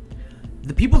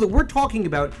 The people that we're talking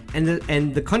about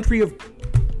and the country of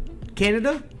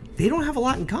Canada, they don't have a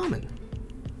lot in common.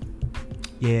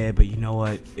 Yeah, but you know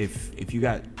what? If you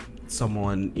got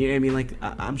someone, you know what I mean? Like,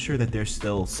 I'm sure that there's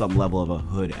still some level of a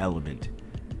hood element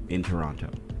in Toronto.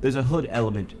 There's a hood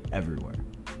element everywhere.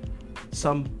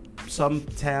 Some some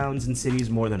towns and cities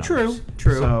more than True, others.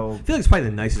 true. So, I feel like it's probably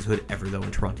the nicest hood ever, though,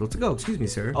 in Toronto. It's like, oh, excuse me,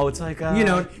 sir. oh, it's like You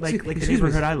know, like the excuse me.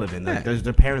 neighborhood I live in. Like, Yeah.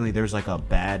 there's like a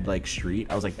bad like street.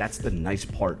 I was like, that's the nice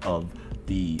part of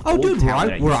the Oh, old dude, town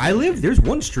that where used to I live. live, there's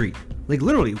one street. Like,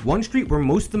 literally, one street where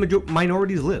most of the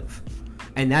minorities live.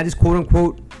 And that is,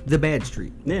 quote-unquote, the bad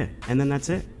street. Yeah, and then that's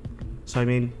it. So I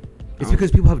mean, It's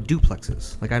because people have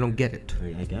duplexes. Like, I don't get it.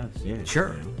 I guess, yeah.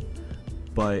 Sure.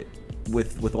 But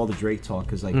with all the Drake talk,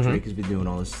 because like Drake has been doing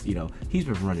all this, he's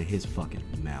been running his fucking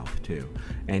mouth too,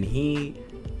 and he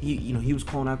was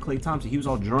calling out Klay Thompson. He was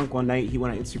all drunk one night. He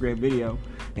went on an Instagram video,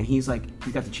 and he's like,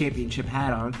 he's got the championship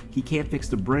hat on. He can't fix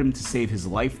the brim to save his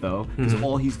life though, because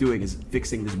all he's doing is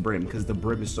fixing this brim because the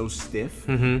brim is so stiff,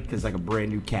 because like a brand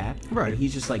new cap. Right. And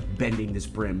he's just like bending this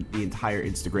brim the entire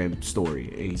Instagram story.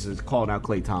 And he's just calling out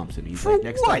Klay Thompson. He's For like,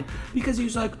 next what? time, because he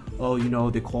was like, oh,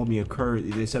 they called me a curse.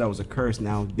 They said I was a curse.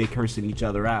 Now they cursing each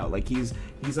other out. Like he's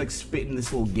like spitting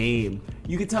this little game.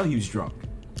 You could tell he was drunk.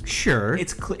 Sure.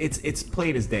 It's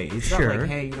plain as day. It's Sure. not like,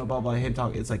 hey, blah blah, him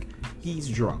talking. It's like he's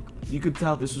drunk. You could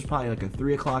tell this was probably like a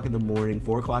 3 o'clock in the morning,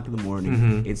 4 o'clock in the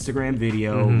morning, Instagram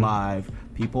video live.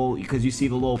 People, because you see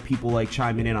the little people like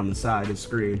chiming in on the side of the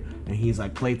screen, and he's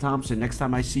like, Klay Thompson, next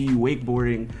time I see you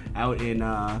wakeboarding out in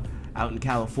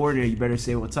California, you better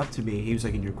say what's up to me. He was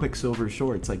like, in your Quicksilver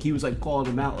shorts. Like he was like calling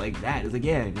him out like that. It's like,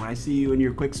 yeah, when I see you in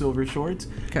your Quicksilver shorts,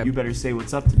 Okay. you better say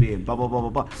what's up to me and blah blah blah blah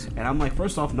blah. And I'm like,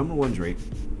 first off, number one, Drake,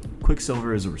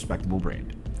 Quicksilver is a respectable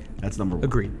brand. That's number one.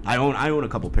 Agreed. I own a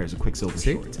couple pairs of Quicksilver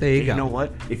See? shorts. There you And go. You know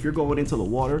what? If you're going into the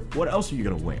water, what else are you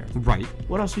gonna wear? Right.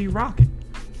 What else are you rocking?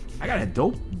 I got a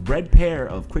dope red pair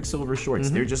of Quicksilver shorts.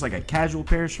 They're just like a casual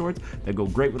pair of shorts that go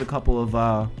great with a couple of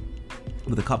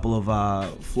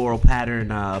floral pattern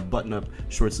button-up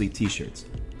short sleeve T-shirts.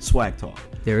 Swag talk.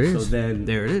 There it is. So then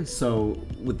There it is. So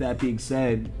with that being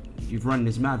said, you've run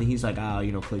his mouth, and he's like,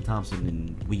 Klay Thompson,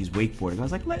 and he's wakeboarding. I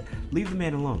was like, leave the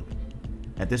man alone.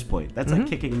 At this point, that's like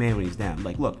kicking a man when he's down.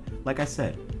 Like, look, like I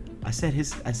said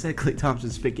Klay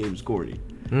Thompson's spit game is corny.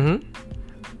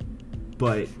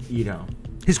 But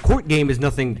His court game is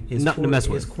nothing to mess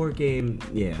with. His court game,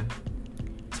 yeah.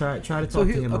 Try to talk So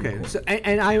to him. On the okay, court. so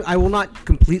and I will not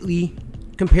completely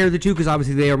compare the two because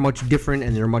obviously they are much different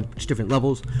and they're much different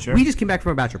levels. Sure. We just came back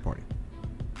from a bachelor party.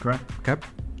 Correct. Okay,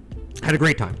 had a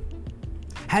great time.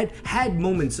 Had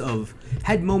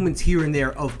moments here and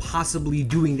there of possibly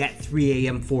doing that 3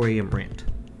 a.m. 4 a.m. rant.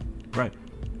 Right.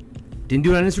 Didn't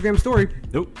do it on Instagram story.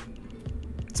 Nope.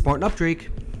 Smarten up, Drake.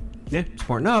 Yeah.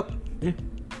 Smarten up. Yeah.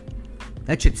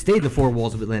 That shit stayed in the four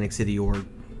walls of Atlantic City or.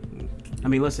 I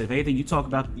mean, listen. If anything, you talk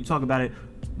about it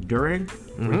during,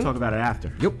 or you talk about it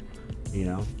after. Yep.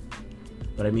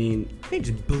 But I mean, He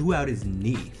just blew out his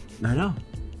knee. I know.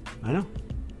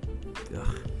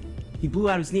 Ugh. He blew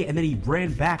out his knee, and then he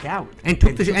ran back out And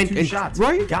took the- two and- shots,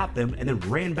 right? Got them, and then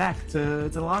ran back to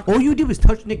the locker room. All you did was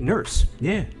touch Nick Nurse,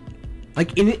 Yeah.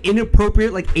 like in an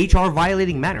inappropriate, like HR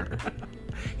violating manner.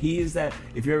 He is that.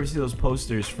 If you ever see those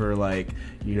posters for like,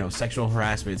 sexual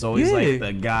harassment, it's always Yeah. like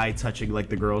the guy touching like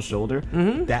the girl's shoulder.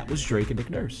 That was Drake and Nick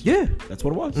Nurse. Yeah. That's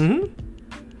what it was.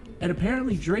 And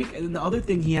apparently Drake, and the other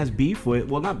thing he has beef with,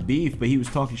 well, not beef, but he was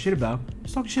talking shit about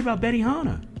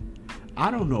Benihana. I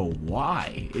don't know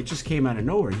why. It just came out of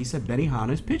nowhere. He said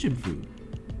Benihana's pigeon food.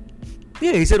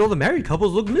 Yeah, he said all the married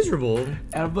couples look miserable. And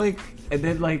I'm like, and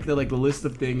then the list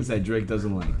of things that Drake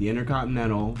doesn't like: the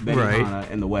Intercontinental, Benihana, Right.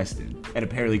 and the Westin, and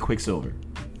apparently Quicksilver.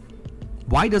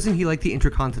 Why doesn't he like the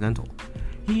Intercontinental?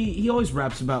 He always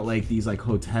raps about like these like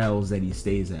hotels that he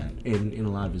stays at in a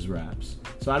lot of his raps.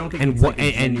 So I don't think And it's what-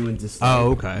 like a and- genuine dislike.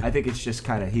 oh, okay. I think it's just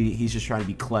kind of he's just trying to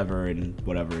be clever and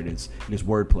whatever it is in his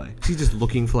wordplay. Is he just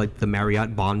looking for like the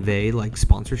Marriott Bonvoy like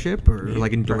sponsorship or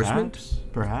like endorsement?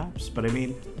 Perhaps. But I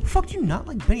mean, Fuck, do you not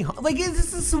like Benihana? Like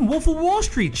this is some Wolf of Wall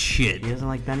Street shit. he doesn't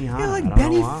like Benihana. You like I don't know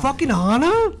Benny why. fucking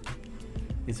Hana?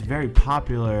 It's a very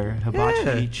popular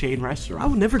hibachi Yeah. chain I restaurant.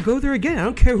 will never go there again. I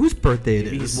don't care whose birthday it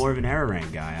Maybe is. he's more of an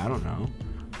Araran guy. I don't know.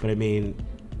 But I mean,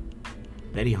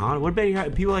 Benihana. What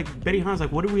Benihana? People like Benihana's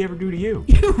like, what did we ever do to you?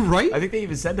 right? I think they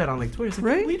even said that on like Twitter. It's like,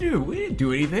 Right? what did we do? We didn't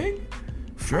do anything.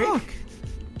 Drake. Fuck.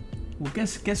 Well,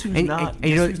 guess who's And- not? and you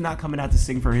guess know- who's not coming out to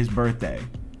sing for his birthday?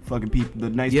 Fucking people, the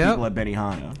nice Yep. people at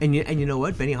Benihana. And you know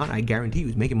what? Benihana, I guarantee you,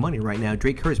 is making money right now.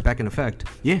 Drake Curse back in effect.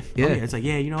 Yeah, Yeah. Oh, yeah. It's like,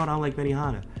 yeah, you know what? I don't like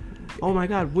Benihana. Oh my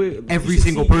God, Every you should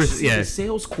single see- you person- should see yeah. the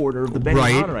sales quarter of the Benihana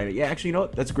Right. right now. Yeah, actually, you know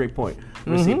what? That's a great point.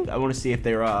 I want to see if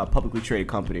they're a publicly traded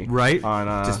company. Right.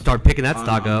 On Just start picking that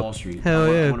stock on up. Wall Street. Hell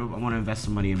I yeah. want to invest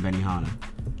some money in Benihana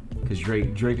because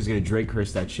Drake is gonna Drake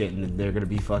curse that shit, and they're gonna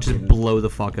be fucking. Just blow the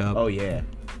fuck up. Oh yeah,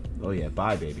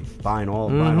 buy baby, buying all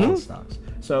the stocks.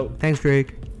 So Thanks,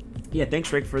 Drake. Yeah,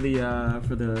 thanks, Rick, for the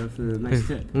nice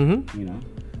tip. Mm-hmm. You know,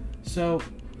 so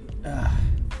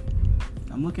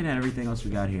I'm looking at everything else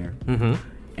we got here,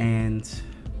 and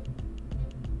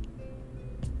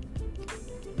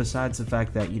besides the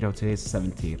fact that today's the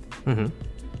 17th,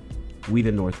 We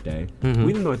the North Day.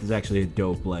 We the North is actually a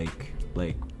dope like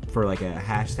for like a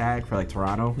hashtag for like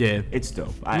Toronto. Yeah, it's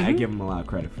dope. I give them a lot of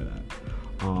credit for that.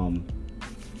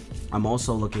 I'm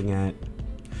also looking at.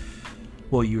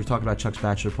 Well, you were talking about Chuck's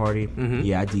bachelor party.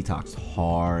 Yeah, I detoxed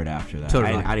hard after that.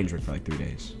 I didn't drink for like 3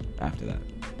 days after that.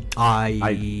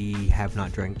 I have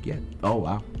not drank yet. Oh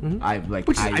wow. I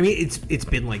mean, it's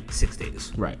been like 6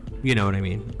 days. Right. You know what I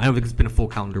mean? I don't think it's been a full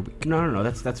calendar week. No.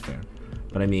 That's fair.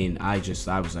 But I mean, I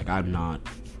was like, I'm not.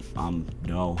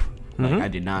 No. Like I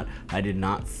did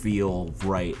not feel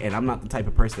right, and I'm not the type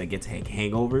of person that gets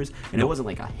hangovers. And it wasn't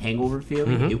like a hangover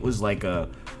feeling. It was like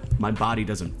my body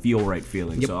doesn't feel right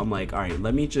feeling. So I'm like, all right,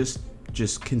 let me just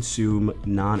consume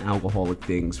non-alcoholic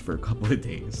things for a couple of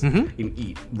days and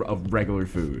eat regular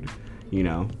food,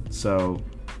 So,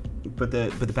 but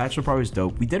the bachelor party was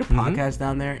dope. We did a podcast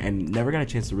down there and never got a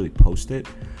chance to really post it.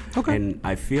 Okay. And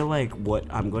I feel like what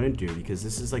I'm going to do, because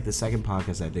this is like the second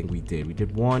podcast I think we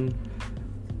did one.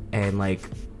 And like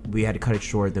we had to cut it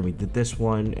short. Then we did this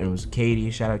one, and it was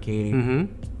Katie. Shout out Katie,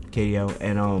 KDO.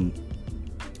 And I'm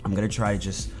gonna try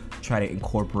to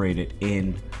incorporate it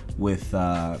in with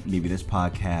maybe this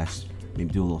podcast.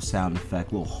 Maybe do a little sound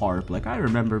effect, a little harp. Like I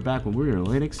remember back when we were in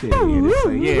Atlantic City, and it's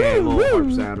like, a little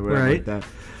harp sound or whatever like that.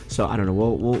 So I don't know.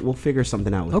 We'll figure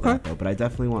something out with that though. But I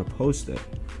definitely want to post it.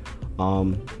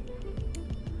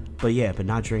 But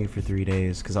not drinking for 3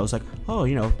 days because I was like,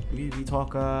 we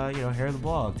talk, hair of the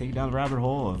blog, take you down the rabbit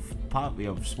hole of pop,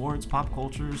 sports, pop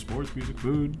culture, sports, music,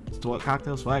 food,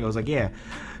 cocktail swag. I was like,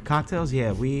 cocktails,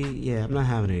 I'm not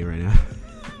having any right now.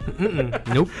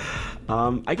 Nope.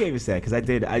 I can't even say because I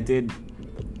did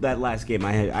that last game.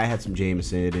 I had some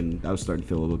Jameson and I was starting to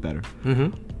feel a little bit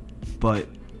better. But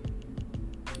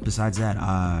besides that,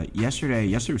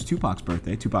 yesterday was Tupac's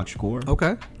birthday. Tupac Shakur.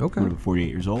 Okay. Would have been 48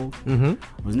 years old. I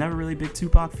was never really a big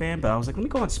Tupac fan, but I was like, let me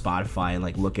go on Spotify and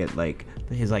like look at like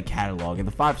his like catalog. And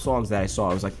the 5 songs that I saw,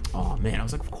 I was like, oh man, I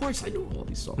was like, of course I knew all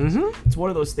these songs. It's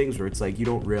one of those things where it's like you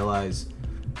don't realize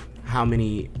how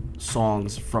many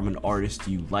songs from an artist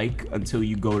you like until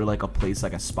you go to like a place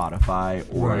like a Spotify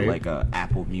or like a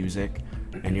Apple Music,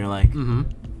 and you're like,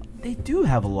 they do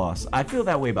have a loss. I feel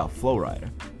that way about Flo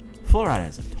Rida. Flo Rida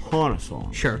has a ton of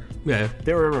songs. Sure. Yeah. If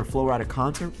there were ever a Flo Rida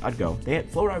concert, I'd go.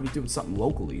 Flo Rida was doing something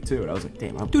locally too, and I was like,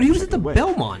 damn. Dude, he was at the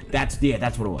Belmont. That's what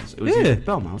it was. It was at the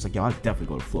Belmont. I was like, yo, I'd definitely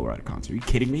go to a Flo Rida concert. Are you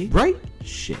kidding me? Right?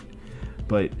 Shit.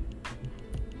 But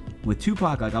with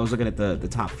Tupac, like I was looking at the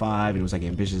top 5, and it was like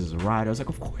Ambitious as a Rider. I was like,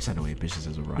 of course I know Ambitious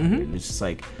as a Rider. And it's just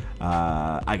like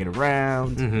I Get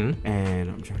Around, and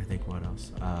I'm trying to think what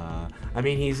else. I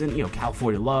mean, he's in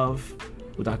California Love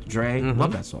with Dr. Dre.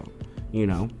 Love that song.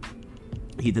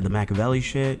 He did the Machiavelli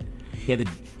shit. He had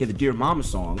the Dear Mama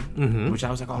song, which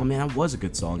I was like, oh man, that was a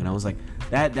good song. And I was like,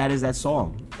 that is that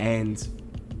song. And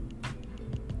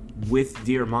with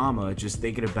Dear Mama, just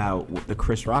thinking about the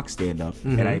Chris Rock stand-up,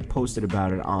 and I posted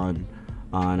about it on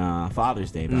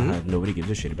Father's Day about how nobody gives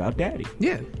a shit about daddy.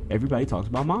 Yeah. Everybody talks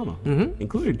about mama,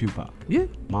 including Tupac. Yeah.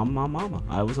 Mama, mama.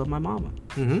 I always love my mama.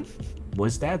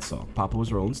 What's Dad's song? Papa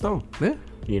was Rolling Stone. Yeah.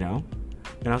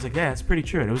 And I was like, yeah, that's pretty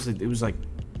true. And it was like,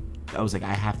 I was like,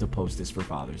 I have to post this for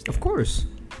Father's Day. Of course.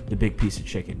 The big piece of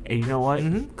chicken. And you know what?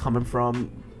 Coming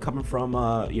from for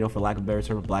lack of a better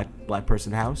term, a black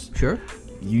person house. Sure.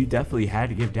 You definitely had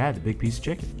to give Dad the big piece of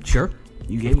chicken. Sure.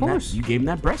 You gave him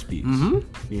that breast piece. You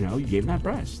gave him that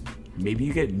breast. Maybe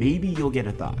you'll get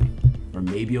a thigh, or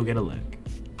maybe you'll get a leg.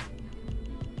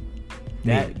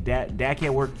 Dad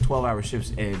can't work 12-hour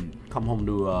shifts and come home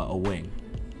to a wing.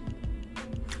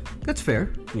 That's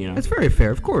fair. That's very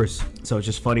fair, of course. So it's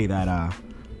just funny that I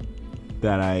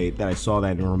saw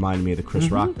that and it reminded me of the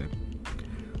Chris Rock thing.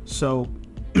 So,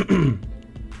 a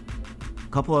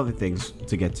couple other things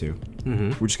to get to.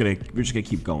 We're just gonna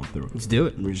keep going through it. Let's do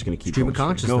it. We're just gonna keep stream of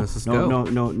consciousness. Let's go.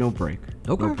 No break.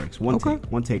 Okay. No breaks.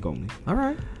 One take only. All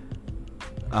right.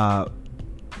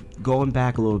 Going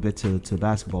back a little bit to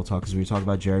basketball talk, because we were talking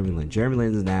about Jeremy Lin. Jeremy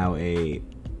Lin is now a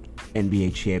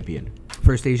NBA champion.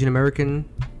 First Asian American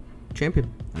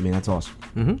champion. I mean, that's awesome.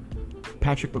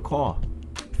 Patrick McCaw,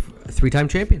 3-time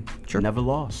champion. Sure. Never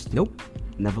lost. Nope.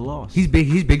 Never lost. He's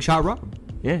Big Shot Rob.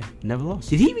 Yeah, never lost.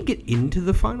 Did he even get into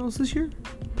the finals this year?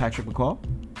 Patrick McCaw?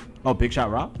 Oh, Big Shot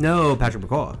Rob? No, Patrick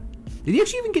McCaw. Did he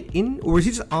actually even get in, or is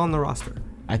he just on the roster?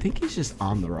 I think he's just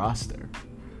on the roster.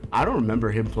 I don't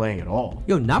remember him playing at all.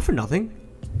 Yo, not for nothing.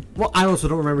 Well, I also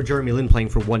don't remember Jeremy Lin playing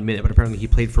for 1 minute, but apparently he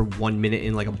played for 1 minute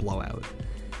in like a blowout.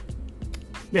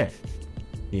 Yeah.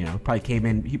 You know,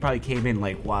 he probably came in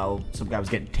like while some guy was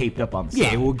getting taped up on the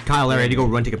Yeah, side. well, Kyle Lowry had to go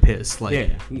run take a piss.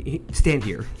 Like, stand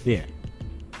here. Yeah.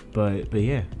 But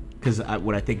yeah. Because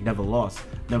what I think never lost,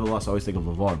 I always think of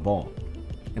LeVar Ball.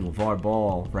 And LeVar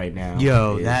Ball right now.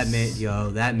 That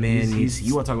man.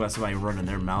 You want to talk about somebody running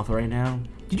their mouth right now?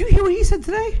 Did you hear what he said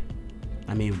today?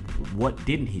 I mean, what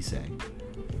didn't he say?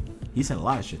 He said a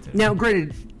lot of shit today. Now,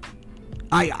 granted,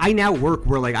 I now work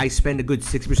where like I spend a good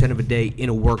 6% of a day in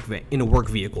a work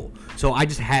vehicle, so I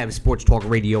just have sports talk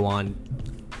radio on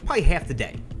probably half the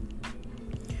day.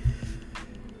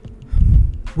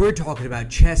 We're talking about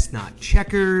chess, not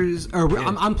checkers.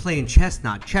 I'm playing chess,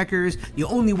 not checkers. The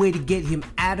only way to get him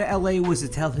out of LA was to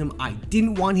tell him I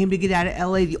didn't want him to get out of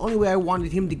LA. The only way I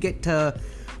wanted him to get to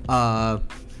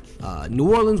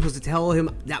New Orleans was to tell him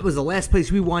that was the last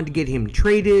place we wanted to get him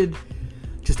traded.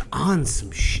 Just on some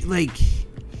shit. Like,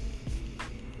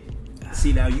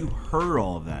 see, now you heard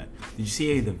all of that. Did you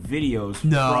see any of the videos?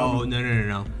 No.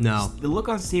 The look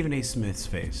on Stephen A. Smith's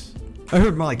face. I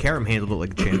heard Molly Karam handled it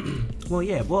like a champ. Well,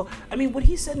 yeah. Well, I mean, what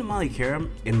he said to Molly Karam,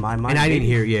 in my mind, and I didn't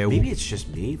hear. Yeah, maybe it's just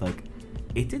me. Like,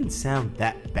 it didn't sound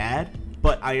that bad,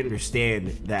 but I understand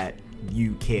that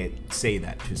you can't say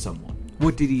that to someone.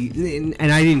 What did he?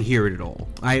 And I didn't hear it at all.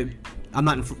 I'm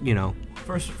not.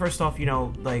 First off,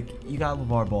 like, you got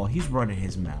LeVar Ball. He's running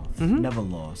his mouth. Mm-hmm. Never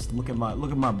lost. Look at my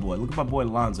boy. Look at my boy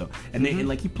Lonzo. And and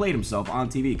like he played himself on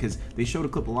TV because they showed a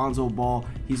clip of Lonzo Ball.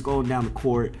 He's going down the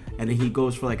court and then he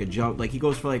goes for like a jump. Like he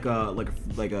goes for like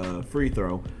a free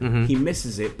throw. Mm-hmm. He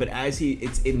misses it, but as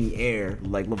it's in the air,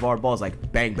 like LeVar Ball's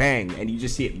like bang bang, and you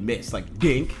just see it miss, like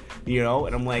dink. And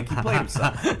I'm like, he played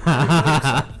himself.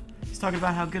 He's talking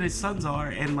about how good his sons are,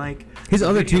 and like his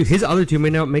other two may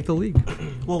not make the league.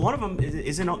 Well, one of them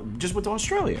just went to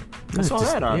Australia. I saw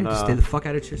that on just stay the fuck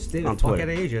out of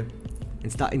Asia,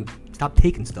 and stop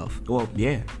taking stuff. Well,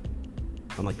 yeah.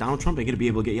 I'm like, Donald Trump ain't gonna be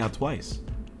able to get you out twice.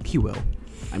 He will.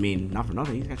 I mean, not for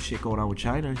nothing. He's got shit going on with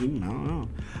China. I don't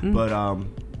know.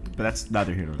 But that's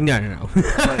neither here nor there. No.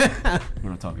 We're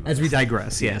not talking about As this. we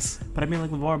digress, yes. But I mean,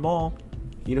 like LeVar Ball,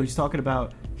 he's talking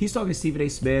to Stephen A.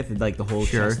 Smith and like the whole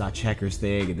chess not checkers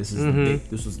thing, and this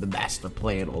was the master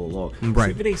plan all along.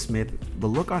 Right. Stephen A. Smith, the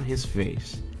look on his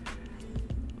face,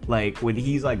 like when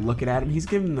he's like looking at him, he's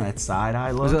giving him that side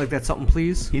eye look. Was it like that something,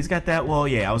 please? He's got that. Well,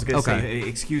 yeah, I was gonna say,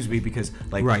 excuse me, because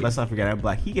like let's not forget I'm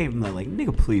black. He gave him that like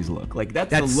nigga please look. Like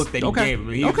that's the look that he gave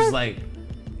him. He was just like,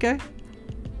 okay,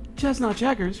 chess not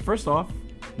checkers. First off,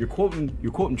 you're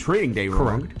quoting Trading Day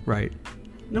wrong. Correct. Right.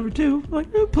 Number two, like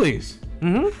please.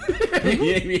 Mm-hmm.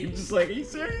 Yeah, I mean, just like, are you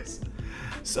serious?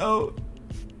 So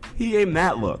he gave him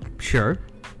that look. Sure.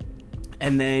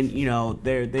 And then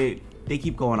they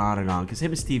keep going on and on because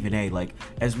him and Stephen A. like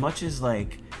as much as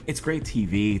like it's great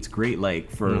TV, it's great like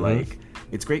for like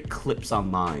it's great clips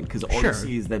online because all you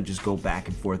see is them just go back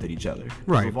and forth at each other.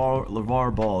 Right.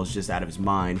 LeVar Ball is just out of his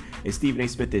mind, and Stephen A.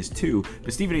 Smith is too.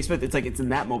 But Stephen A. Smith, it's in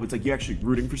that moment, it's like you're actually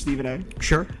rooting for Stephen A.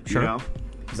 Sure.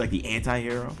 He's like the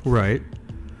anti-hero. Right.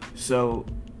 So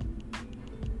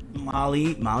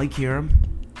Molly Karam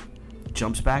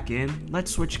jumps back in.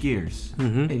 Let's switch gears.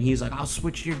 And he's like, I'll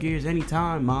switch your gears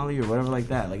anytime, Molly, or whatever like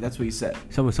that. Like that's what he said.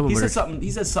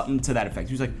 He said something to that effect.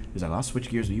 He's like, I'll switch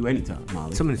gears with you anytime,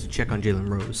 Molly. Someone needs to check on Jalen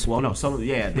Rose. Well, no,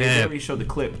 they already showed the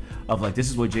clip of like this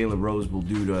is what Jalen Rose will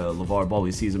do to LeVar Ball.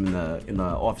 He sees him in the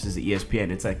offices at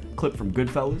ESPN. It's a clip from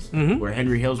Goodfellas where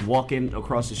Henry Hill's walking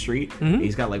across the street.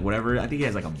 He's got like whatever. I think he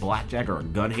has like a blackjack or a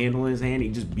gun handle in his hand. He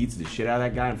just beats the shit out of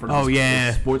that guy in front of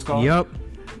his sports car. Yep.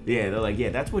 Yeah, they're like, yeah,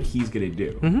 that's what he's gonna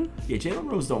do. Yeah,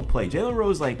 Jalen Rose don't play. Jalen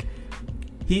Rose, like,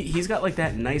 he's got like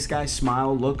that nice guy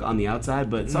smile look on the outside,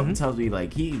 but something tells me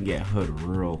like he can get hood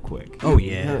real quick. Oh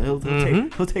yeah, he'll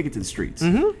take it to the streets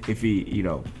if if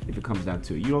it comes down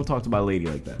to it. You don't talk to my lady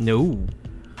like that. No,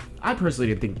 I personally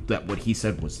didn't think that what he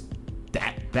said was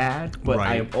that bad, but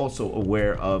I am also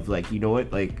aware of like you know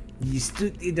what like you still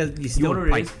know what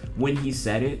it is when he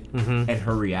said it and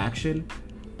her reaction,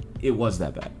 it was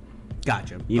that bad.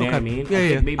 Gotcha. You know what I mean?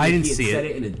 Yeah. Maybe I if didn't he see had said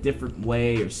it in a different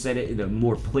way or said it in a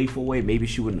more playful way, maybe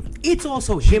she wouldn't have. It's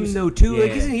also him though too. Yeah.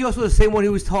 Like, isn't he also the same one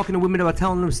who was talking to women about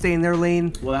telling them to stay in their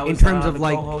lane? Well, that was in terms of the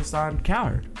like co-host on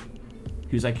Cowherd.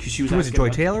 He was like, she was. Was it Joy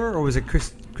Taylor or was it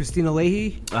Christina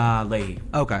Leahy? Leahy.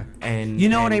 Okay. And you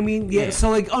know what I mean? Yeah. So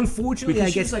like, unfortunately,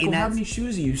 because I guess like, how many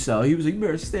shoes do you sell? He was like, you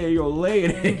better stay in your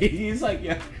lane. He's like,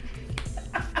 yeah.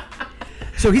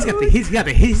 So he's got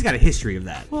a history of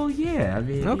that. Well, yeah. I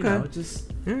mean, okay.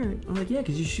 Just all right. I'm like, yeah,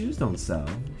 because your shoes don't sell.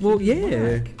 Well, yeah.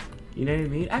 You know what I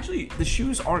mean? Actually, the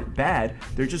shoes aren't bad.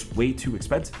 They're just way too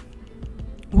expensive.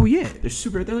 Oh yeah. They're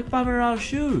like $500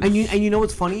 shoes. And you know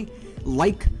what's funny?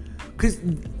 Like, because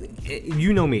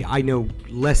you know me, I know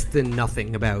less than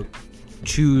nothing about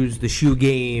shoes, the shoe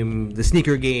game, the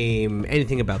sneaker game,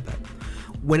 anything about that.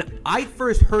 When I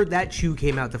first heard that shoe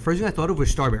came out, the first thing I thought of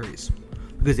was Starberries,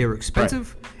 because they were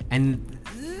expensive and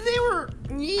they were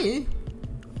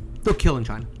they'll kill in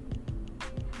China.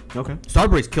 Okay.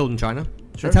 Starberries killed in China.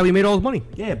 Sure. That's how he made all his money.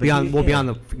 Yeah, but beyond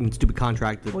the freaking stupid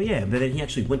contract. Well, yeah, but then he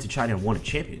actually went to China and won a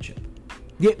championship.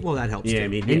 Yeah, well, that helps. Yeah, too. I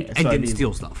mean, and so, didn't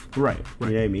steal stuff. Right. You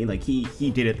know what I mean? Like he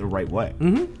did it the right way.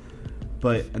 Mm-hmm.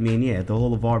 But I mean, yeah, the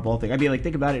whole LeVar Ball thing. I mean, like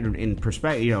think about it in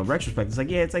perspective. Retrospect.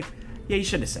 It's like you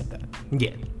shouldn't have said that.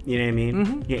 Yeah. You know what I mean?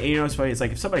 Mm-hmm. Yeah. You know what's funny? It's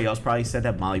like if somebody else probably said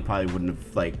that, Molly probably wouldn't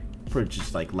have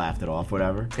just laughed it off,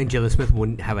 whatever. And Jalen Smith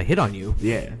wouldn't have a hit on you.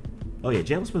 Yeah. Oh yeah,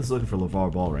 Jalen Smith's looking for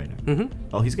LeVar Ball right now. Mm-hmm.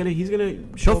 Oh, he's gonna.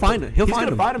 He'll find it. He's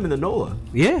gonna find him in the NOLA.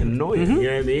 Yeah. In the NOLA. Mm-hmm. You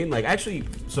know what I mean? Like actually,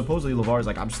 supposedly LeVar's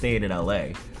like, I'm staying in LA.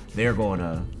 They're going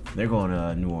to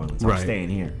New Orleans. I'm Right. staying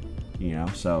here. You know,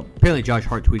 so Apparently, Josh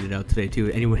Hart tweeted out today too.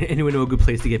 Anyone know a good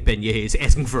place to get beignets?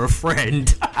 Asking for a friend.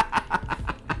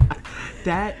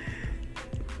 that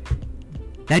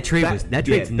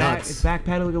trade's nuts. It's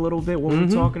backpedaling a little bit. What we're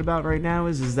talking about right now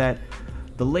is that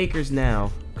the Lakers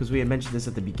now, because we had mentioned this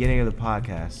at the beginning of the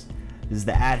podcast, this is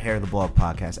the @Hair of the Blog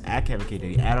podcast, @Kevin K.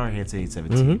 Diddy,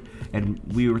 @OurHands817, and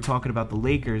we were talking about the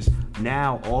Lakers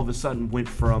now all of a sudden went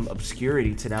from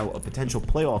obscurity to now a potential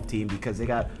playoff team because they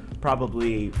got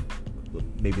probably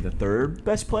maybe the third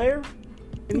best player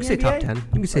in You the can say NBA? top 10. You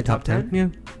can say Or top 10. Yeah.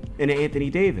 And Anthony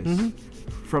Davis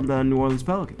from the New Orleans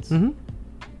Pelicans.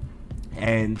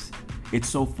 And it's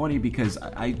so funny because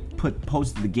I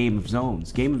posted the Game of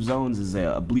Zones. Game of Zones is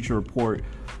a Bleacher Report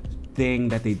thing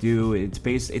that they do. It's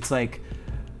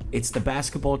the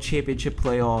basketball championship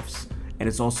playoffs, and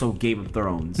it's also Game of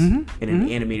Thrones in an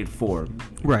animated form.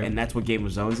 Right. And that's what Game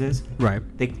of Zones is. Right.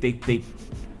 They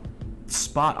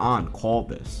spot on called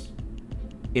this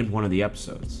in one of the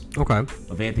episodes Okay.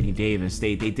 of Anthony Davis.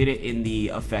 They did it in the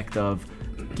effect of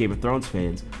Game of Thrones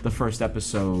fans. The first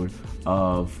episode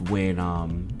of when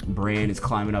Bran is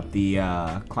climbing up the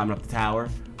tower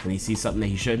and he sees something that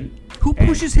he shouldn't. Who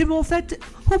pushes him off that?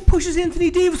 Who pushes Anthony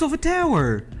Davis off a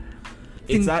tower?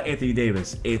 It's not Anthony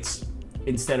Davis. It's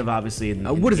instead of obviously.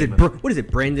 What is it? What is it?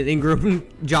 Brandon Ingram,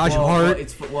 Josh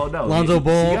Hart, no. Lonzo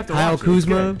Ball, Kyle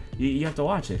Kuzma. You have to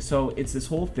watch it. So it's this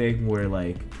whole thing where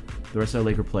like the rest of the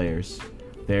Laker players,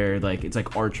 they're like it's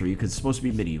like archery because it's supposed to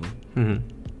be medieval.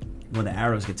 When the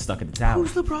arrows get stuck in the tower.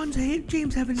 Who's LeBron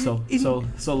James having So Lonzo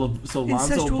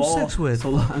incestual Ball. sex with?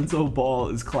 So Lonzo Ball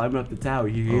is climbing up the tower.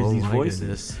 He hears these voices,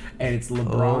 goodness. and it's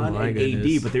LeBron and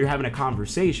goodness. AD, but they're having a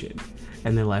conversation,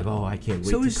 and they're like, "Oh, I can't wait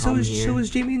to come here." So is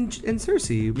Jamie and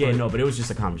Cersei. Yeah, no, but it was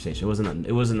just a conversation.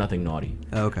 It wasn't nothing naughty.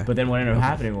 Oh, okay. But then what ended up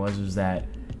happening was that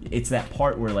it's that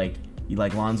part where like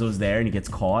Lonzo's there and he gets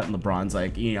caught and LeBron's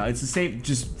like, it's the same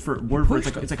just for word for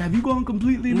it's like have you gone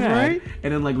completely mad? Right.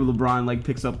 And then like LeBron like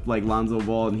picks up like Lonzo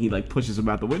Ball and he like pushes him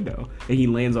out the window and he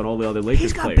lands on all the other Lakers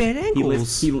He's got players. bad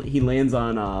ankles. He lands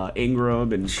on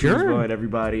Ingram and Kuzma and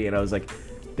everybody, and I was like,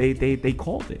 they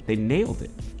called it. They nailed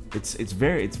it. It's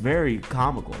very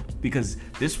comical because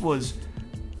this was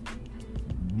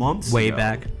months way ago.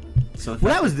 back. So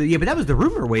Well, that was the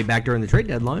rumor way back during the trade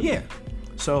deadline. yeah.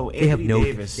 So They have Anthony no-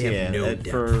 Davis, they have no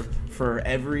depth. for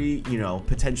every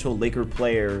potential Laker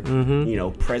player,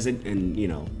 present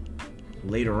and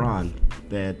later on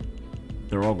that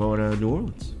they're all going to New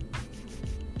Orleans.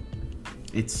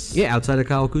 It's outside of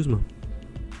Kyle Kuzma.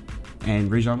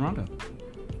 and Rajon Rondo.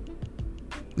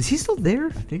 Is he still there?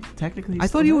 I think technically. I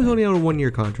thought he was only on a 1-year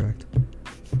contract.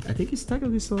 I think he's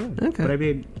technically still there. Okay. But I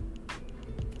mean,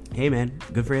 hey man,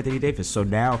 good for Anthony Davis. So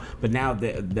now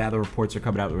the reports are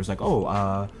coming out. It was like,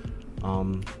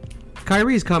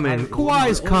 Kyrie's coming.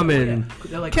 Kawhi's coming.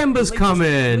 Kemba's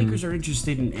coming. Lakers are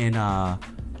interested in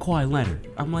Kawhi Leonard.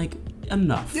 I'm like,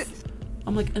 enough.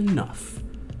 Enough.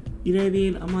 You know what I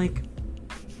mean? I'm like,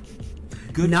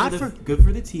 good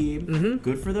for the team.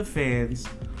 Good for the fans.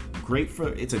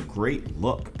 It's a great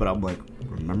look. But I'm like,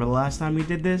 remember the last time we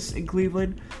did this in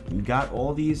Cleveland? We got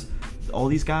all these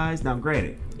guys. Now,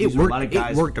 granted, It worked.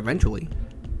 It worked eventually.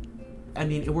 I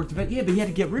mean, it worked. Yeah, but he had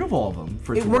to get rid of all of them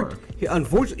for it to worked. work.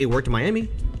 Unfortunately, it worked in Miami.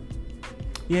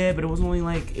 Yeah, but it was only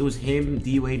like it was him,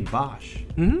 D Wade, and Bosh.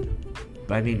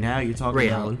 But I mean, now you're talking Ray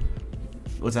about Allen.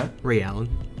 What's that? Ray Allen.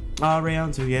 Ray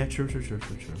Allen too. Yeah, true.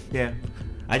 Yeah,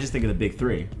 I just think of the big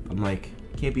three. I'm like,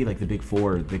 can't be like the big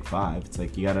four or the big five. It's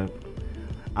like you gotta.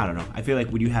 I don't know. I feel like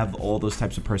when you have all those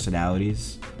types of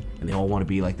personalities and they all want to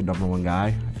be like the number one guy,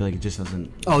 I feel like it just doesn't.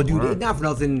 Oh, dude, work. not for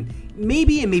nothing.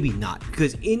 Maybe and maybe not,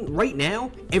 because right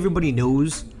now everybody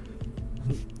knows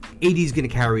AD's going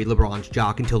to carry LeBron's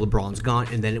jock until LeBron's gone,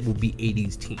 and then it will be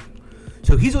AD's team.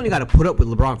 So he's only got to put up with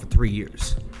LeBron for 3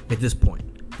 years at this point.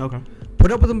 Okay.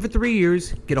 Put up with him for 3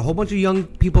 years, get a whole bunch of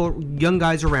young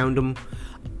guys around him.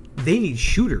 They need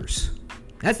shooters.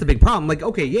 That's the big problem. Like,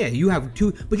 okay, yeah, you have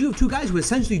two guys who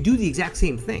essentially do the exact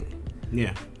same thing.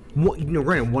 Yeah.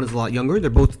 Granted, one is a lot younger. They're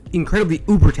both incredibly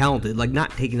uber talented. Like,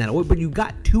 not taking that away, but you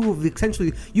got two of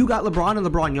essentially. You got LeBron and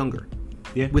LeBron younger.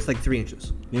 Yeah. With like 3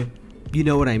 inches. Yeah. You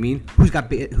know what I mean? Who's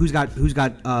got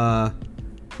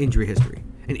injury history?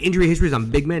 And injury histories on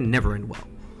big men never end well.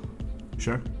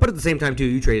 Sure. But at the same time, too,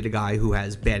 you traded a guy who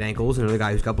has bad ankles and another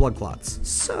guy who's got blood clots.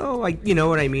 So, like, you know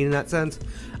what I mean in that sense.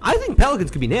 I think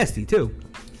Pelicans could be nasty too.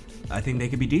 I think they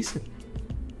could be decent.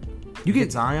 You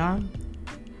get Zion,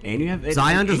 and you have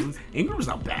Zion. Ingram's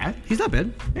not bad. He's not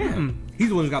bad. Yeah. He's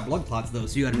the one who's got blood clots though.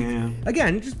 So you got to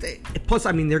Yeah. plus,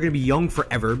 I mean, they're going to be young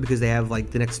forever because they have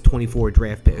like the next 24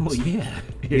 draft picks. Oh yeah.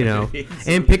 You know,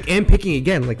 and picking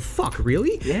again. Like, fuck,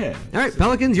 really? Yeah. All right,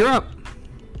 Pelicans, you're up.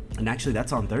 And actually,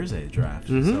 that's on Thursday, the draft.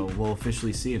 So we'll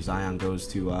officially see if Zion goes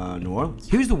to New Orleans.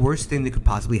 Here's the worst thing that could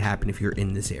possibly happen if you're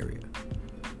in this area.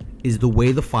 Is the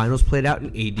way the finals played out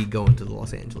and AD going to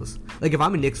Los Angeles. Like, if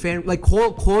I'm a Knicks fan, like,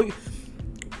 public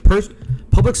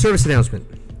service announcement.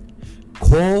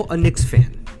 Call a Knicks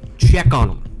fan. Check on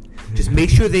them. Just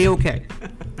make sure they're okay.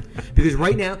 Because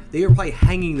right now, they are probably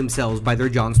hanging themselves by their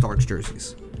John Starks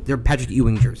jerseys. Their Patrick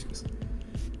Ewing jerseys.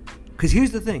 Because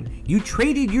here's the thing. You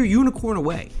traded your unicorn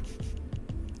away.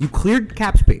 You cleared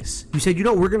cap space. You said,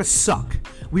 we're going to suck.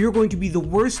 We are going to be the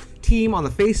worst team on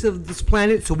the face of this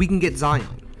planet so we can get Zion.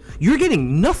 You're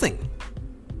getting nothing.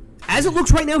 As it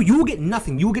looks right now, you will get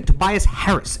nothing. You will get Tobias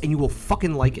Harris, and you will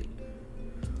fucking like it.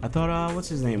 I thought, what's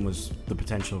his name was the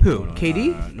potential. Who?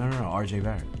 KD? No, RJ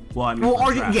Barrett. Well, I mean,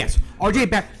 RJ, yes, RJ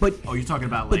Barrett. But you're talking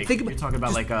about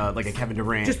like a Kevin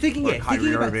Durant. Just thinking, or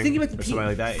Kyrie Irving, thinking about the or team. somebody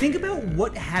like that. Think about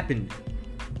what happened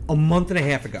a month and a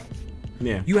half ago.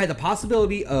 Yeah. You had the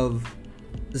possibility of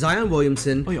Zion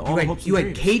Williamson. Oh, yeah, all hopes you and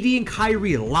had dreams. KD and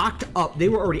Kyrie locked up. They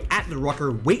were already at the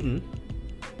Rucker waiting.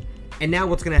 And now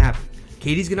what's going to happen?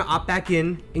 KD's going to opt back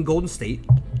in Golden State.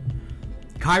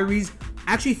 Kyrie's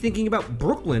actually thinking about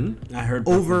Brooklyn. I heard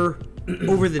over the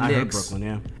Knicks. I heard Brooklyn,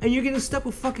 yeah. And you're getting stuck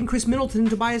with fucking Chris Middleton and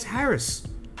Tobias Harris.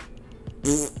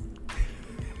 But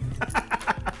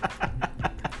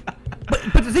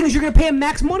the thing is, you're going to pay him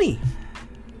max money.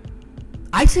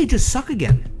 I say just suck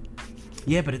again.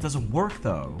 Yeah, but it doesn't work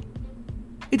though.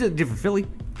 It doesn't differ Philly.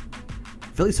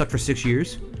 Philly sucked for 6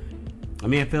 years. I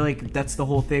mean, I feel like that's the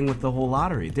whole thing with the whole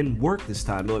lottery. It didn't work this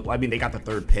time. I mean, they got the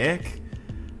third pick.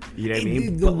 You know what I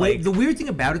mean? The weird thing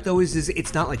about it, though, is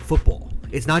it's not like football.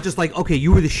 It's not just like, okay,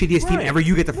 you were the shittiest team ever,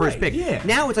 you get the first pick. Yeah.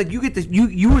 Now it's like you get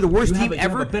you were the worst team ever. You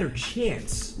have a better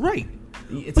chance. Right.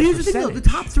 It's but here's the thing, though.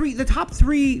 The top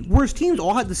three worst teams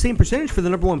all had the same percentage for the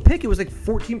number one pick. It was like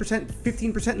 14%,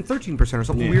 15%, and 13% or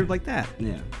something weird like that.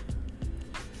 Yeah.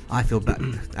 I feel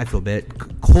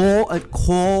bad.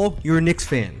 Call your Knicks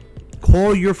fan.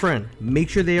 Call your friend. Make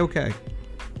sure they're okay.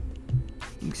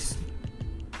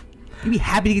 You'd be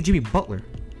happy to get Jimmy Butler.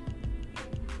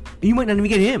 And you might not even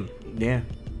get him. Yeah.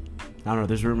 I don't know.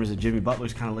 There's rumors that Jimmy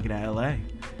Butler's kind of looking at LA.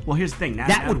 Well, here's the thing.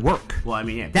 That would work. Well, I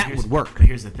mean, yeah. That would work. But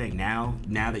here's the thing. Now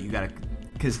that you got to...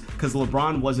 Because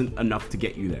LeBron wasn't enough to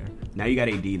get you there. Now you got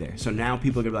AD there. So now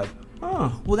people are going to be like,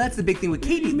 oh. Well, that's the big thing with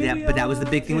KD. But that was the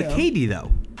big thing with yeah. KD,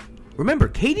 though. Remember,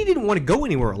 KD didn't want to go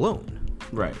anywhere alone.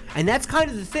 Right. And that's kind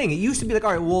of the thing. It used to be like,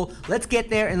 all right, well, let's get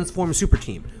there and let's form a super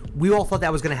team. We all thought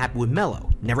that was going to happen with Melo.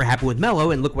 Never happened with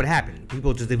Melo, and look what happened.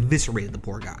 People just eviscerated the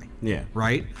poor guy. Yeah.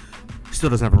 Right? Still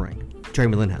doesn't have a ring.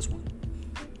 Jeremy Lin has one.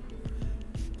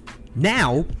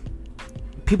 Now,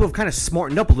 people have kind of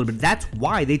smartened up a little bit. That's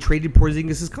why they traded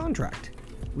Porzingis' contract.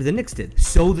 The Knicks did.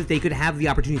 So that they could have the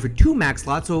opportunity for 2 max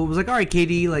slots. So it was like, all right,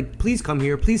 KD, like, please come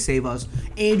here. Please save us.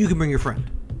 And you can bring your friend.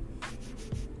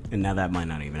 And now that might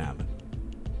not even happen.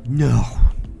 No.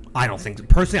 I don't think so.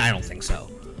 Personally, I don't think so.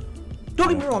 Don't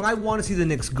get me wrong, I want to see the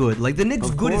Knicks good. Like, the Knicks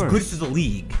good is good for the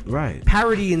league. Right.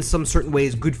 Parity in some certain way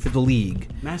is good for the league.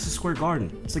 Madison Square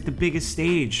Garden. It's like the biggest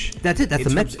stage. That's it. That's the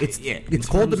Mecca. It's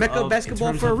called the Mecca of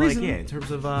basketball for a reason. In terms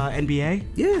of NBA.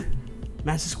 Yeah.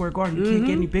 Madison Square Garden. You can't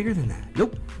get any bigger than that.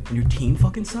 Nope. And your team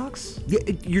fucking sucks. Yeah,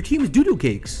 your team is doo-doo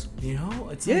cakes. You know?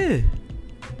 It's like,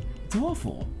 it's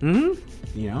awful.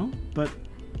 Mm-hmm. You know? But,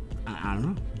 I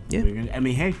don't know. Yeah. I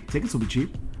mean, hey, tickets will be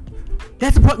cheap.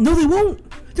 That's the problem. No, they won't.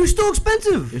 They're still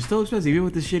expensive. They're still expensive, even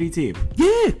with this shitty team.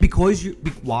 Yeah, because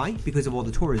why? Because of all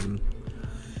the tourism.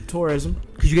 Tourism.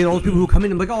 Because you get all the people who come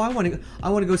in and be like, oh, I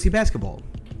want to go see basketball.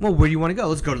 Well, where do you want to go?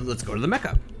 Let's go to the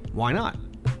Mecca. Why not?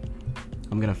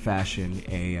 I'm gonna fashion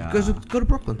a. Go to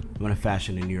Brooklyn. I'm gonna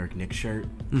fashion a New York Knicks shirt,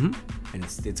 Mm-hmm. and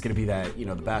it's gonna be that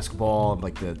the basketball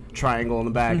like the triangle in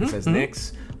the back. It says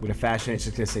Knicks. I'm gonna fashion it. It's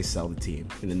just gonna say "Sell the team"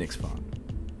 in the Knicks font.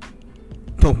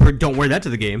 Don't wear that to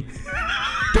the game.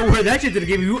 Don't wear that shit to the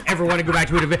game. If you ever want to go back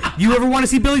to it, you ever want to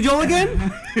see Billy Joel again?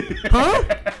 Huh?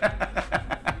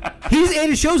 He's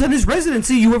added shows on his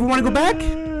residency. You ever want to go back?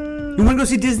 You want to go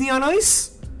see Disney on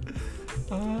Ice?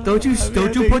 Don't you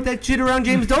put that shit around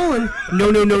James Dolan?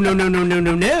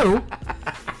 No.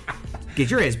 Get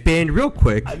your ass banned real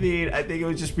quick. I mean, I think it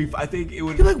would just be. I think it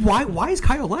would. You're like, why is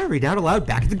Kyle Lowry not allowed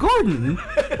back at the Garden?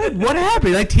 Like, what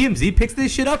happened? Like TMZ picks this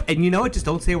shit up, and you know what? Just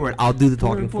don't say a word. I'll do the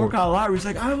talking for Poor Kyle Lowry's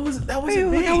like, that wasn't Hey,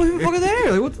 me. I wasn't fucking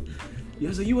there. Like, what?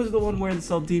 So you wasn't the one wearing the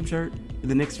Sell the Team shirt in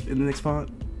the Knicks font?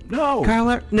 No. Kyle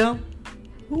Lowry? No.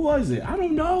 Who was it? I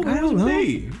don't know. I don't know.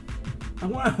 Me. I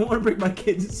want to bring my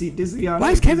kids to see Disney on.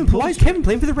 Why is Kevin playing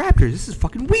for the Raptors? This is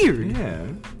fucking weird. Yeah.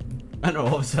 I know,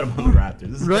 all of a sudden I'm on the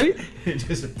Raptors. This is Right?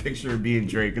 Just a picture of me and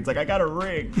Drake. It's like, I got a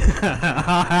ring.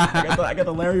 I got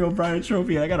the Larry O'Brien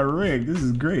trophy and I got a ring. This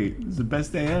is great. This is the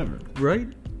best day ever. Right?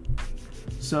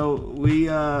 So we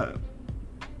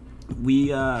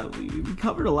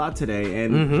covered a lot today,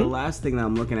 and the last thing that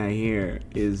I'm looking at here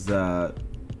is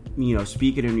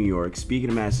speaking of New York, speaking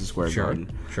of Madison Square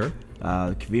Garden. Sure.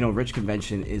 Rich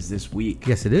Convention is this week.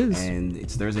 Yes, it is. And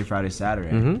it's Thursday, Friday,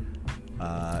 Saturday.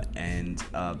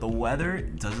 The weather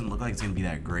doesn't look like it's going to be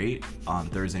that great on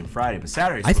Thursday and Friday, but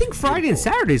Saturday. I think Friday and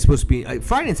Saturday is supposed to be.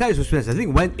 Friday and Saturday is supposed to be nice.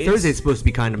 I think Thursday is supposed to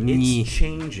be kind of it's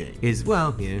changing.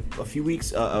 Yeah. A few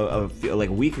weeks, like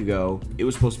a week ago, it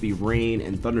was supposed to be rain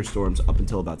and thunderstorms up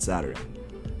until about Saturday.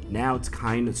 Now it's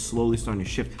kind of slowly starting to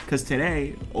shift. Because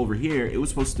today, over here, it was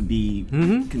supposed to be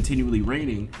continually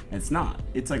raining, and it's not.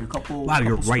 It's like a couple. Wow,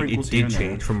 you're right. It sprinkles here did and there.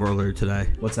 change from earlier today.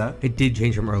 What's that? It did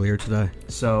change from earlier today.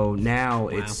 So now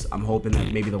I'm hoping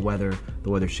that maybe the weather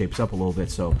shapes up a little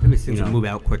bit. So Maybe things will move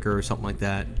out quicker or something like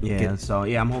that. Yeah.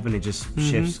 I'm hoping it just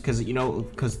shifts because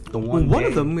the one. One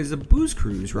of them is a booze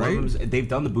cruise, right? They've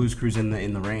done the booze cruise in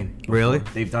the rain. Before. Really?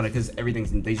 They've done it because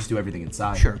they just do everything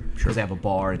inside. Sure. Because they have a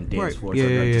bar and dance floor, so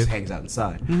it just hangs out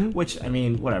inside. Which, I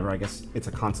mean, whatever. I guess it's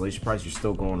a consolation prize. You're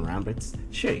still going around, but it's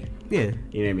shitty. Yeah.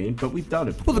 You know what I mean? But we've done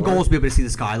it before. Well, the goal is to be able to see the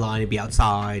skyline and be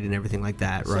outside and everything like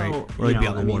that, right? So, Or be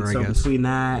on the water, I guess. Between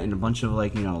that and a bunch of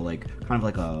kind of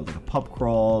like a pub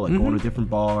crawl, going to different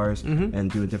bars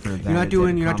and doing different events.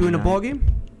 You're not doing a ball game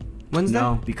Wednesday?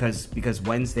 No, because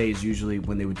Wednesday is usually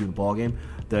when they would do the ball game.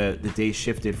 The day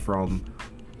shifted from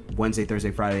Wednesday,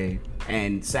 Thursday, Friday,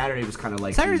 and Saturday was kind of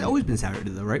like Saturday's always been Saturday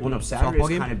though, right? Well, no,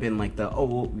 Saturday's kind of been like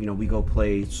we go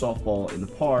play softball in the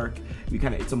park.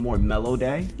 It's a more mellow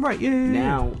day. Right. Yeah.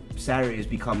 Now Saturday has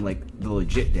become like the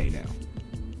legit day now.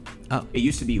 Oh. It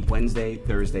used to be Wednesday,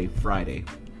 Thursday, Friday.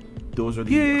 Those are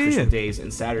the official days,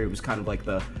 and Saturday was kind of like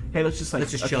let's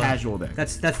just chill casual day.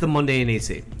 That's the Monday in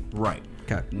AC. Right.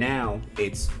 Okay. Now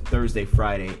it's Thursday,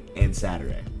 Friday, and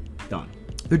Saturday. Done.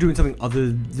 They're doing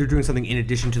something in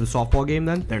addition to the softball game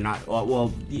then? They're not.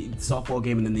 Well, the softball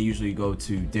game, and then they usually go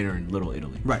to dinner in Little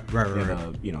Italy. Right. They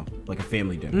have like a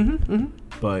family dinner.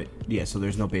 But yeah, so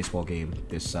there's no baseball game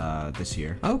this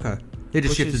year. Okay. They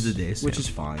just shifted the days, which is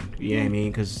fine. You know what I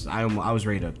mean? Because I was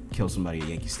ready to kill somebody at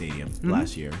Yankee Stadium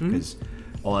last year because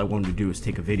all I wanted to do is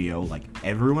take a video like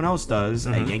everyone else does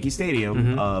at Yankee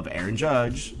Stadium of Aaron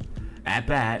Judge at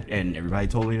bat, and everybody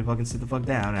told me to fucking sit the fuck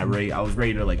down. I was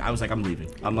ready to I'm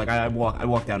leaving. I'm like I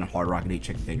walked down to Hard Rock and ate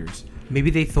chicken fingers. Maybe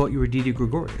they thought you were Didi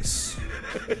Gregorius.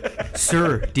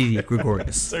 Sir Didi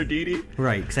Gregorius. Sir Didi?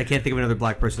 Right, because I can't think of another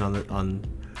black person on.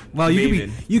 Well, Maven.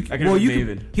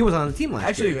 He was on the team last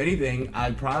Actually, year. if anything,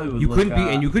 I probably would. You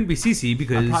couldn't be CC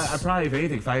because I probably, if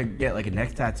anything, if I get like a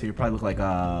neck tattoo, you'd probably look like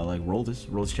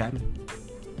Roldis Chapman.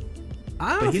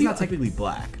 But he's not technically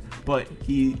black. But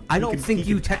I don't think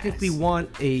you technically want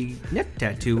a neck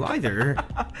tattoo either.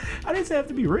 I didn't say it have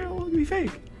to be real. It could be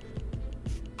fake.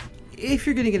 If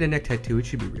you're gonna get a neck tattoo, it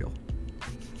should be real.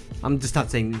 I'm just not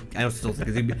saying. I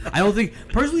don't think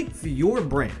personally for your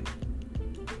brand.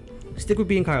 Stick with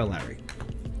being Kyle Lowry.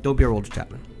 Don't be a Roldis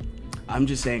Chapman. I'm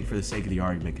just saying for the sake of the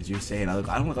argument, because you're saying I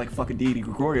don't look like fucking Didi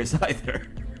Gregorius either.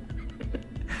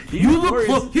 You look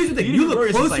close. Here's the thing. You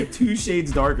look closer. Is like 2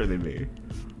 shades darker than me.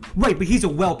 Right, but he's a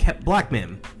well-kept black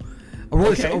man. A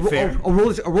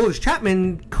Roldis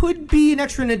Chapman could be an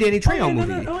extra in a Danny Trejo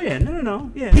movie.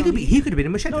 No. Yeah, he could have been a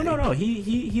Machete. No.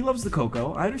 He loves the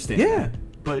cocoa. I understand. Yeah,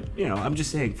 but I'm just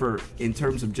saying in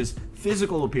terms of just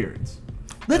physical appearance.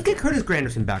 Let's get Curtis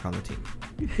Granderson back on the team.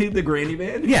 The Grandy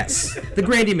Man? Yes, the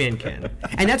Grandy Man can.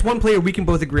 And that's one player we can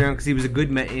both agree on because he was a good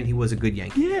Met and he was a good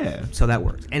Yankee. Yeah. So that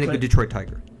works. And a good Detroit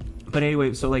Tiger. But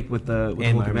anyway, so like with the whole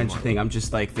Miami convention Marlin. thing, I'm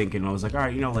just like thinking, I was like, all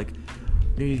right, like,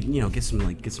 maybe, get some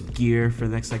gear for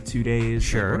the next like 2 days,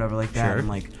 Sure, like, whatever like that. sure. And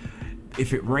like,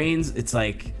 if it rains, it's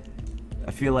like,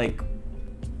 I feel like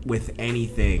with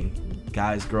anything,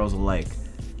 guys, girls alike,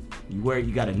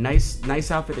 you got a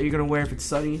nice outfit that you're gonna wear if it's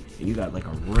sunny, and you got like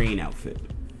a rain outfit.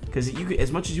 Because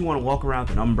as much as you want to walk around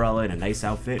with an umbrella and a nice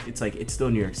outfit, it's like it's still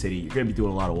New York City. You're gonna be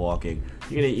doing a lot of walking.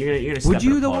 You're gonna. Would step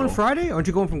you in a though on puddle. Friday? Aren't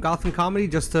you going from Gotham Comedy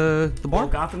just to the bar? Well,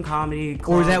 Gotham Comedy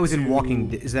Club Or is that within to-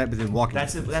 walking? Is that within walking?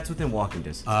 That's within walking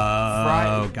distance.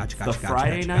 Gotcha. The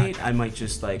Friday night, I might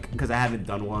just like because I haven't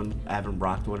done one. I haven't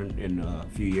rocked one in a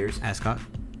few years. Ascot.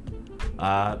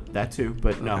 That too,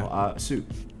 but no, Okay. suit.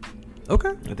 Okay.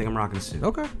 I think I'm rocking a suit.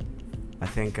 Okay. I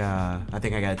think I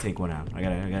gotta take one out. I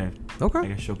gotta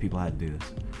Okay. show people how to do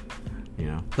this.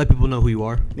 Let people know who you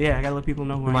are. Yeah, I gotta let people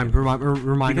know who I am. Remind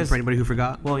them Because- for anybody who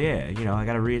forgot. Well, yeah, I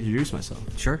gotta reintroduce myself.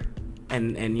 Sure.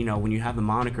 And when you have the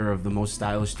moniker of the most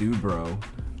stylish dude, bro,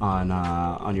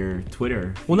 on your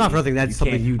Twitter. Well, not for nothing. That's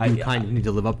something can't- you I- kind of need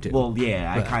to live up to. Well,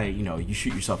 yeah, I But- kind of, you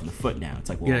shoot yourself in the foot now. It's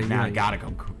like, well, Yeah, now yeah. I gotta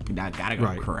go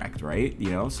Right. correct, right?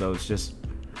 So it's just,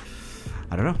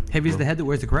 I don't know. Heavy is the head that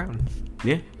wears the crown.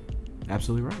 Yeah,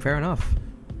 absolutely right. Fair enough.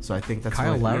 So I think that's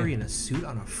Kyle why- Lowry yeah. in a suit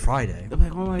on a Friday I'm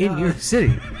like, oh my in god, New York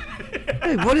City.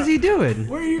 Hey, what is he doing?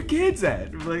 where are your kids at?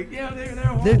 I'm like, yeah, they're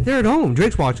home. They're at home.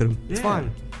 Drake's watching them. It's Yeah.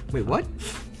 fine. Wait, what?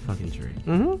 Fucking Drake.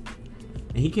 Mm-hmm.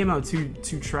 And he came out two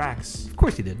tracks Of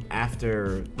course he did.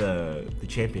 after the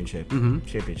championship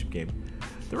game.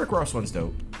 The Rick Ross one's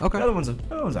dope. Okay. The other one's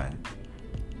alright.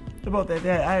 About that,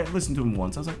 I listened to him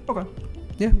once. I was like, okay,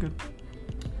 Yeah. I'm good.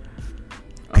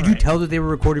 Could you Alright. tell that they were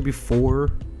recorded before?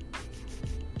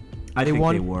 I they think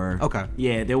won? they were. Okay.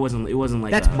 Yeah, it wasn't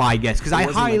like That's my guess because I it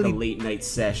wasn't highly. like a late night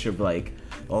sesh of like,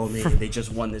 oh man, they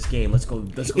just won this game. Let's go to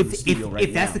the studio right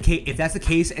if that's now. if that's the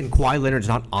case, and Kawhi Leonard's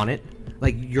not on it,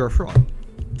 like you're a fraud.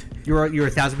 You're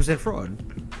 1,000% fraud.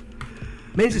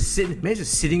 Man's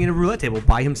just sitting in a roulette table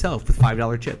by himself with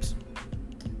 $5 chips.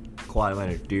 Kawhi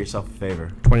Leonard, do yourself a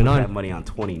favor. 29. Put that money on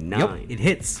 29. Yep, it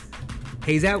hits.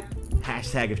 Pays out.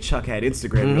 Hashtag if Chuck had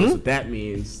Instagram knows what that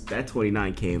means. That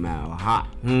 29 came out hot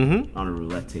on a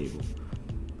roulette table.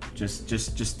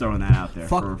 Just throwing that out there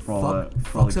for all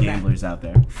the some gamblers out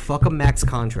there. Fuck a max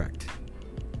contract.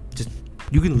 Just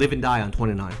you can live and die on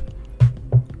 29.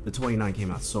 The 29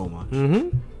 came out so much.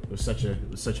 Mm-hmm. It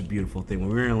was such a beautiful thing. When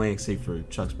we were in Atlantic City for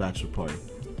Chuck's bachelor party,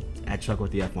 at Chuck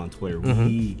with the F on Twitter,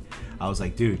 I was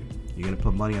like, dude, you're gonna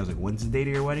put money. I was like, when's the date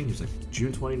of your wedding? He was like,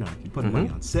 June 29th. You put money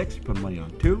on 6, you put money on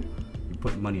 2, you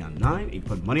put money on 9, and you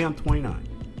put money on 29.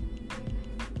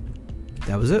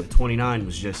 That was it. 29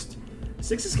 was just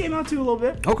 6s came out too a little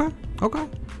bit. Okay.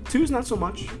 2's not so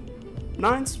much.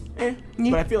 9's, Yeah.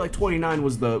 But I feel like 29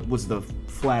 was the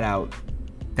flat out.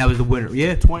 That was the winner.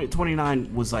 Yeah.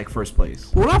 29 was like first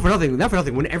place. Well, not for nothing.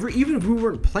 Whenever, even if we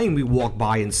weren't playing, we walked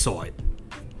by and saw it.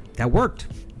 That worked.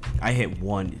 I hit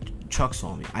 1. Chuck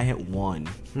saw me. I hit 1,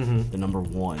 the number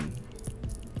 1,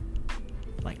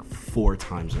 like 4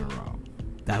 times in a row.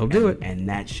 That'll do it. And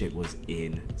that shit was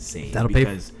insane. That'll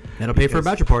pay for a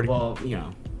bachelor party. Well,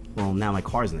 now my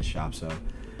car's in the shop, so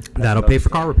That'll pay for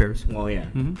car repairs. Well, yeah.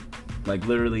 Like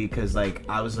literally, because like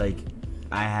I was like,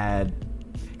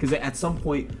 because at some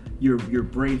point your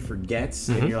brain forgets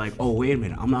and you're like, oh wait a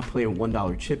minute, I'm not playing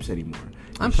 $1 chips anymore.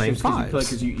 I'm playing fives fives.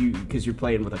 because you're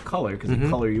playing with a color because they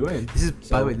color you in.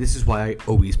 By the way, this is why I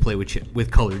always play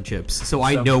with colored chips, so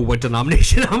I know what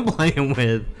denomination I'm playing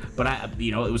with. But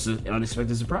it was an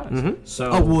unexpected surprise.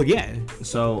 So Oh well, yeah.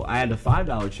 So I had a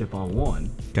 $5 chip on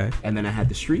 1. Okay. And then I had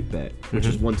the street bet, which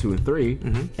is 1, 2, and 3.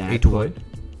 And I 8 to put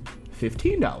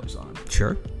 $15 on.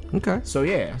 Sure. Okay. So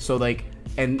yeah, so like,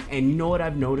 and you know what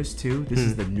I've noticed too? This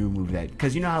is the new move that,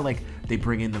 because you know how like they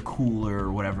bring in the cooler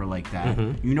or whatever like that.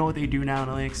 You know what they do now in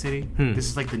Atlantic City? This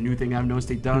is like the new thing I've noticed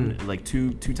they've done. Like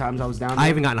two times I was down there. I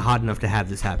haven't gotten hot enough to have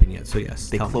this happen yet, so yes.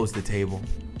 They tell me. closed the table.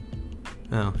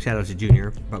 Oh, shout out to Junior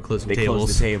about closing They tables.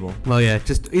 closed the table. Well, yeah,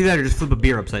 just either that or just flip a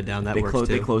beer upside down. That works too.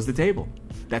 They closed the table.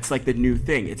 That's like the new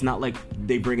thing. It's not like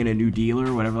they bring in a new dealer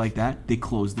or whatever like that. They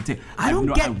closed the table. I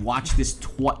watched this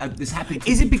this happen.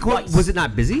 Is it because twice. was it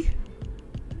not busy?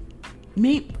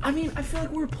 Maybe. I mean, I feel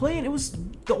like we were playing. It was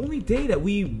the only day that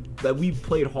we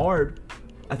played hard.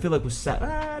 I feel like was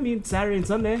Saturday and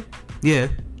Sunday. Yeah.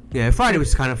 Yeah, Friday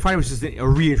was just a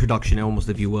reintroduction, almost,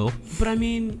 if you will. But I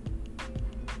mean,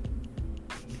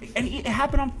 and it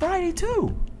happened on Friday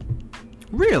too.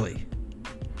 Really?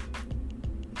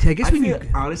 See, I guess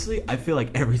Honestly, I feel like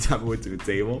every time I went to a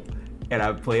table and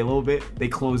I play a little bit, they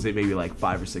close it maybe like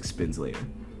 5 or 6 spins later.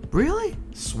 Really?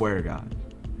 Swear to God.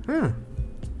 Huh.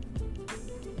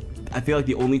 I feel like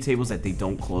the only tables that they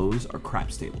don't close are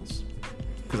craps tables.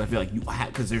 Because I feel like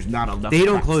because there's not enough. They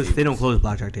don't close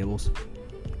blackjack tables.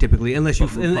 Typically, unless you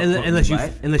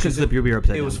flip your beer upside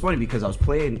down. It was funny because I was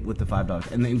playing with the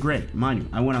 $5, and then granted, mind you,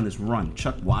 I went on this run.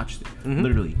 Chuck watched it.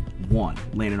 Literally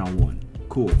landed on one.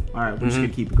 Cool. All right, we're just gonna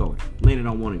keep it going. Landed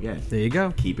on one again. There you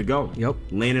go. Keep it going. Yep.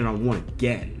 Landed on one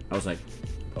again. I was like,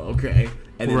 okay.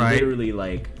 And then literally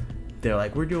like, they're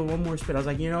like, we're doing one more spin. I was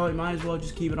like, you know what? Might as well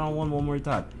just keep it on one more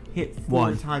time. Hit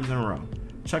 4 times in a row.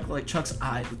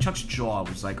 Chuck's jaw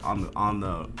was like on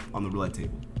the roulette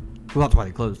table. Well, that's why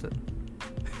they closed it.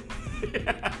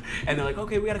 And they're like,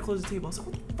 okay, we gotta close the table. I was like,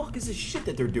 what the fuck is this shit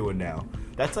that they're doing now?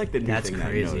 That's like the new thing that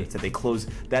I noticed, that they close.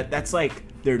 That's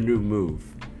like their new move.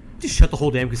 Just shut the whole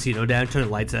damn casino down, turn the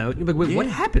lights out. You're like, wait, what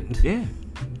happened? Yeah.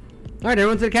 All right,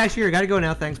 everyone's to the cashier. Gotta go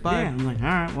now. Thanks. Bye. Yeah. I'm like, all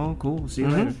right, well, cool. See you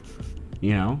later.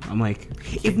 You know, I'm like,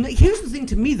 here's the thing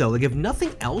to me though. Like, if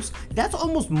nothing else, that's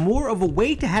almost more of a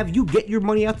way to have you get your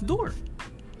money out the door.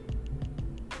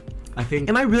 I think.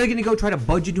 Am I really going to go try to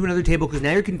budge into another table because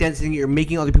now you're condensing it, you're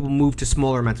making other people move to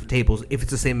smaller amounts of tables if it's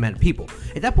the same amount of people?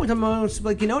 At that point, I'm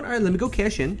like, you know what? All right, let me go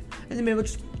cash in, and then maybe I'll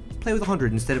just play with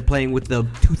 100 instead of playing with the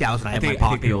 2,000 I have in my pocket. I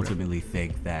think they ultimately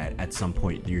think that at some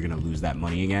point you're going to lose that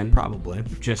money again. Probably.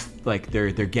 Just like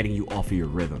they're getting you off of your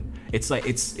rhythm. It's like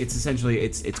it's essentially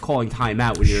it's calling time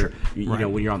out when you're you know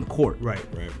when you're on the court. Right.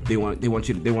 They want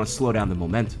to slow down the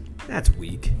momentum. That's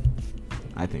weak.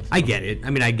 I think so. I get it. I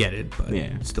mean, I get it, but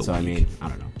yeah, still so weak. I mean, I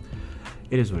don't know.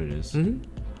 It is what it is.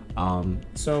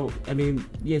 So I mean,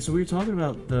 yeah. So we were talking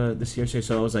about the CRC.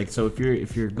 So I was like, so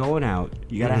if you're going out,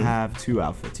 you gotta have 2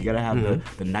 outfits. You gotta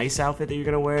have the nice outfit that you're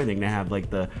gonna wear, and then you're gonna have like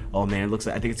the, oh man, it looks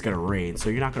like I think it's gonna rain. So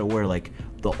you're not gonna wear like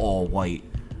the all white,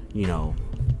 you know,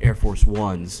 Air Force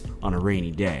Ones on a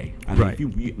rainy day. I mean, if you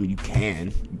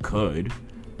could.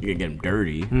 You can get them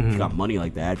dirty. If you got money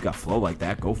like that, if you got flow like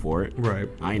that, go for it. Right.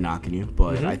 I ain't knocking you,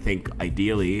 but I think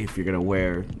ideally, if you're gonna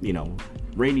wear, you know,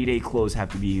 rainy day clothes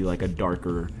have to be like a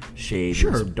darker shade,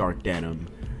 with some dark denim.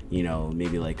 You know,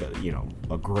 maybe like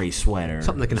a gray sweater,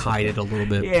 something that can hide it a little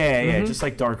bit. Yeah, just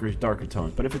like darker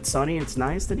tones. But if it's sunny and it's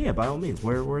nice, then yeah, by all means,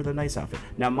 wear the nice outfit.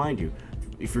 Now, mind you,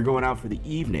 if you're going out for the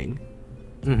evening,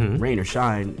 rain or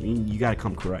shine, you gotta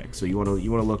come correct. So you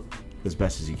wanna look as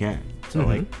best as you can. So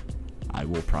like. I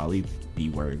will probably be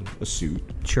wearing a suit.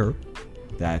 Sure.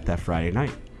 That Friday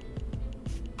night.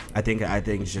 I think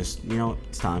it's just, you know,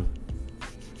 it's time.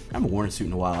 I haven't worn a suit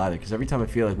in a while either, because every time I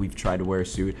feel like we've tried to wear a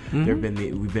suit, we've been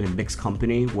in mixed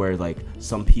company where like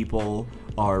some people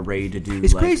are ready to do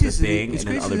it's like crazy the thing, and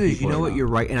then other people. You know what? You're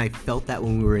right, and I felt that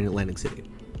when we were in Atlantic City.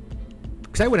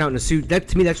 Because I went out in a suit. That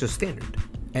to me, that's just standard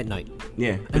at night.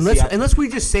 Yeah. Unless we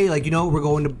just say, like, you know, we're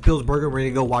going to Bill's Burger, we're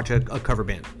going to go watch a cover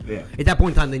band. Yeah. At that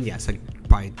point in time, then yes, I'd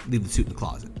probably leave the suit in the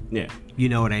closet. Yeah. You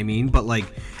know what I mean? But, like,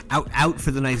 out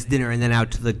for the nice dinner and then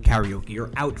out to the karaoke or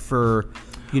out for,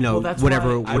 you know,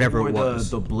 whatever it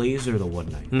was. The blazer the one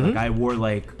night. Like, I wore,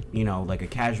 like, you know, like a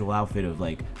casual outfit of,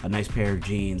 like, a nice pair of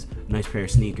jeans, a nice pair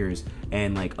of sneakers,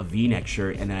 and, like, a V-neck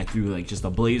shirt, and then I threw, like, just a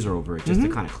blazer over it just to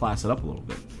kind of class it up a little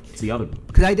bit. It's the other move.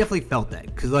 Because I definitely felt that.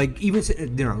 Because, like, even sitting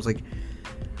at dinner, I was like,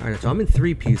 all right, so I'm in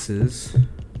 3 pieces.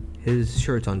 His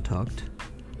shirt's untucked.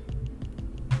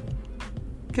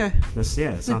 Okay. That's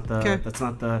not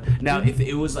the. Now, if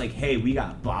it was like, hey, we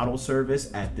got bottle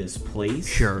service at this place,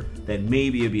 sure, then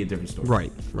maybe it'd be a different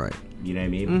story. Right. You know what I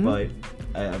mean?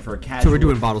 But for a casual. So we're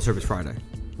doing bottle service Friday.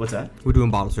 What's that? We're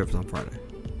doing bottle service on Friday.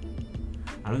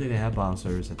 I don't think they have bottle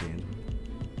service at the end.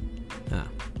 Nah.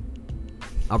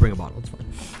 I'll bring a bottle. It's fine.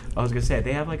 I was gonna say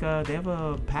they have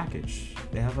a package.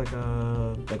 They have like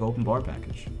open bar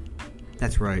package.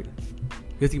 That's right.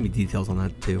 You have to give me details on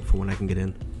that too for when I can get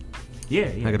in. Yeah.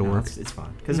 I gotta work. It's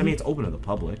fine because I mean it's open to the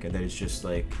public, and then it's just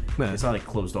like it's not like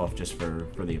closed off just for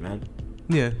the event.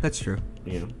 Yeah, that's true.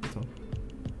 You know, that's all.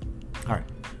 All right.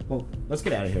 Well, let's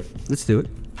get out of here. Let's do it.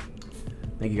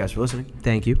 Thank you guys for listening.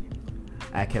 Thank you.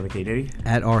 At Kevin K. Diddy.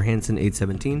 At R Hansen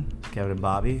 817. Kevin and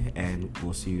Bobby, and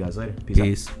we'll see you guys later.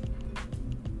 Peace out.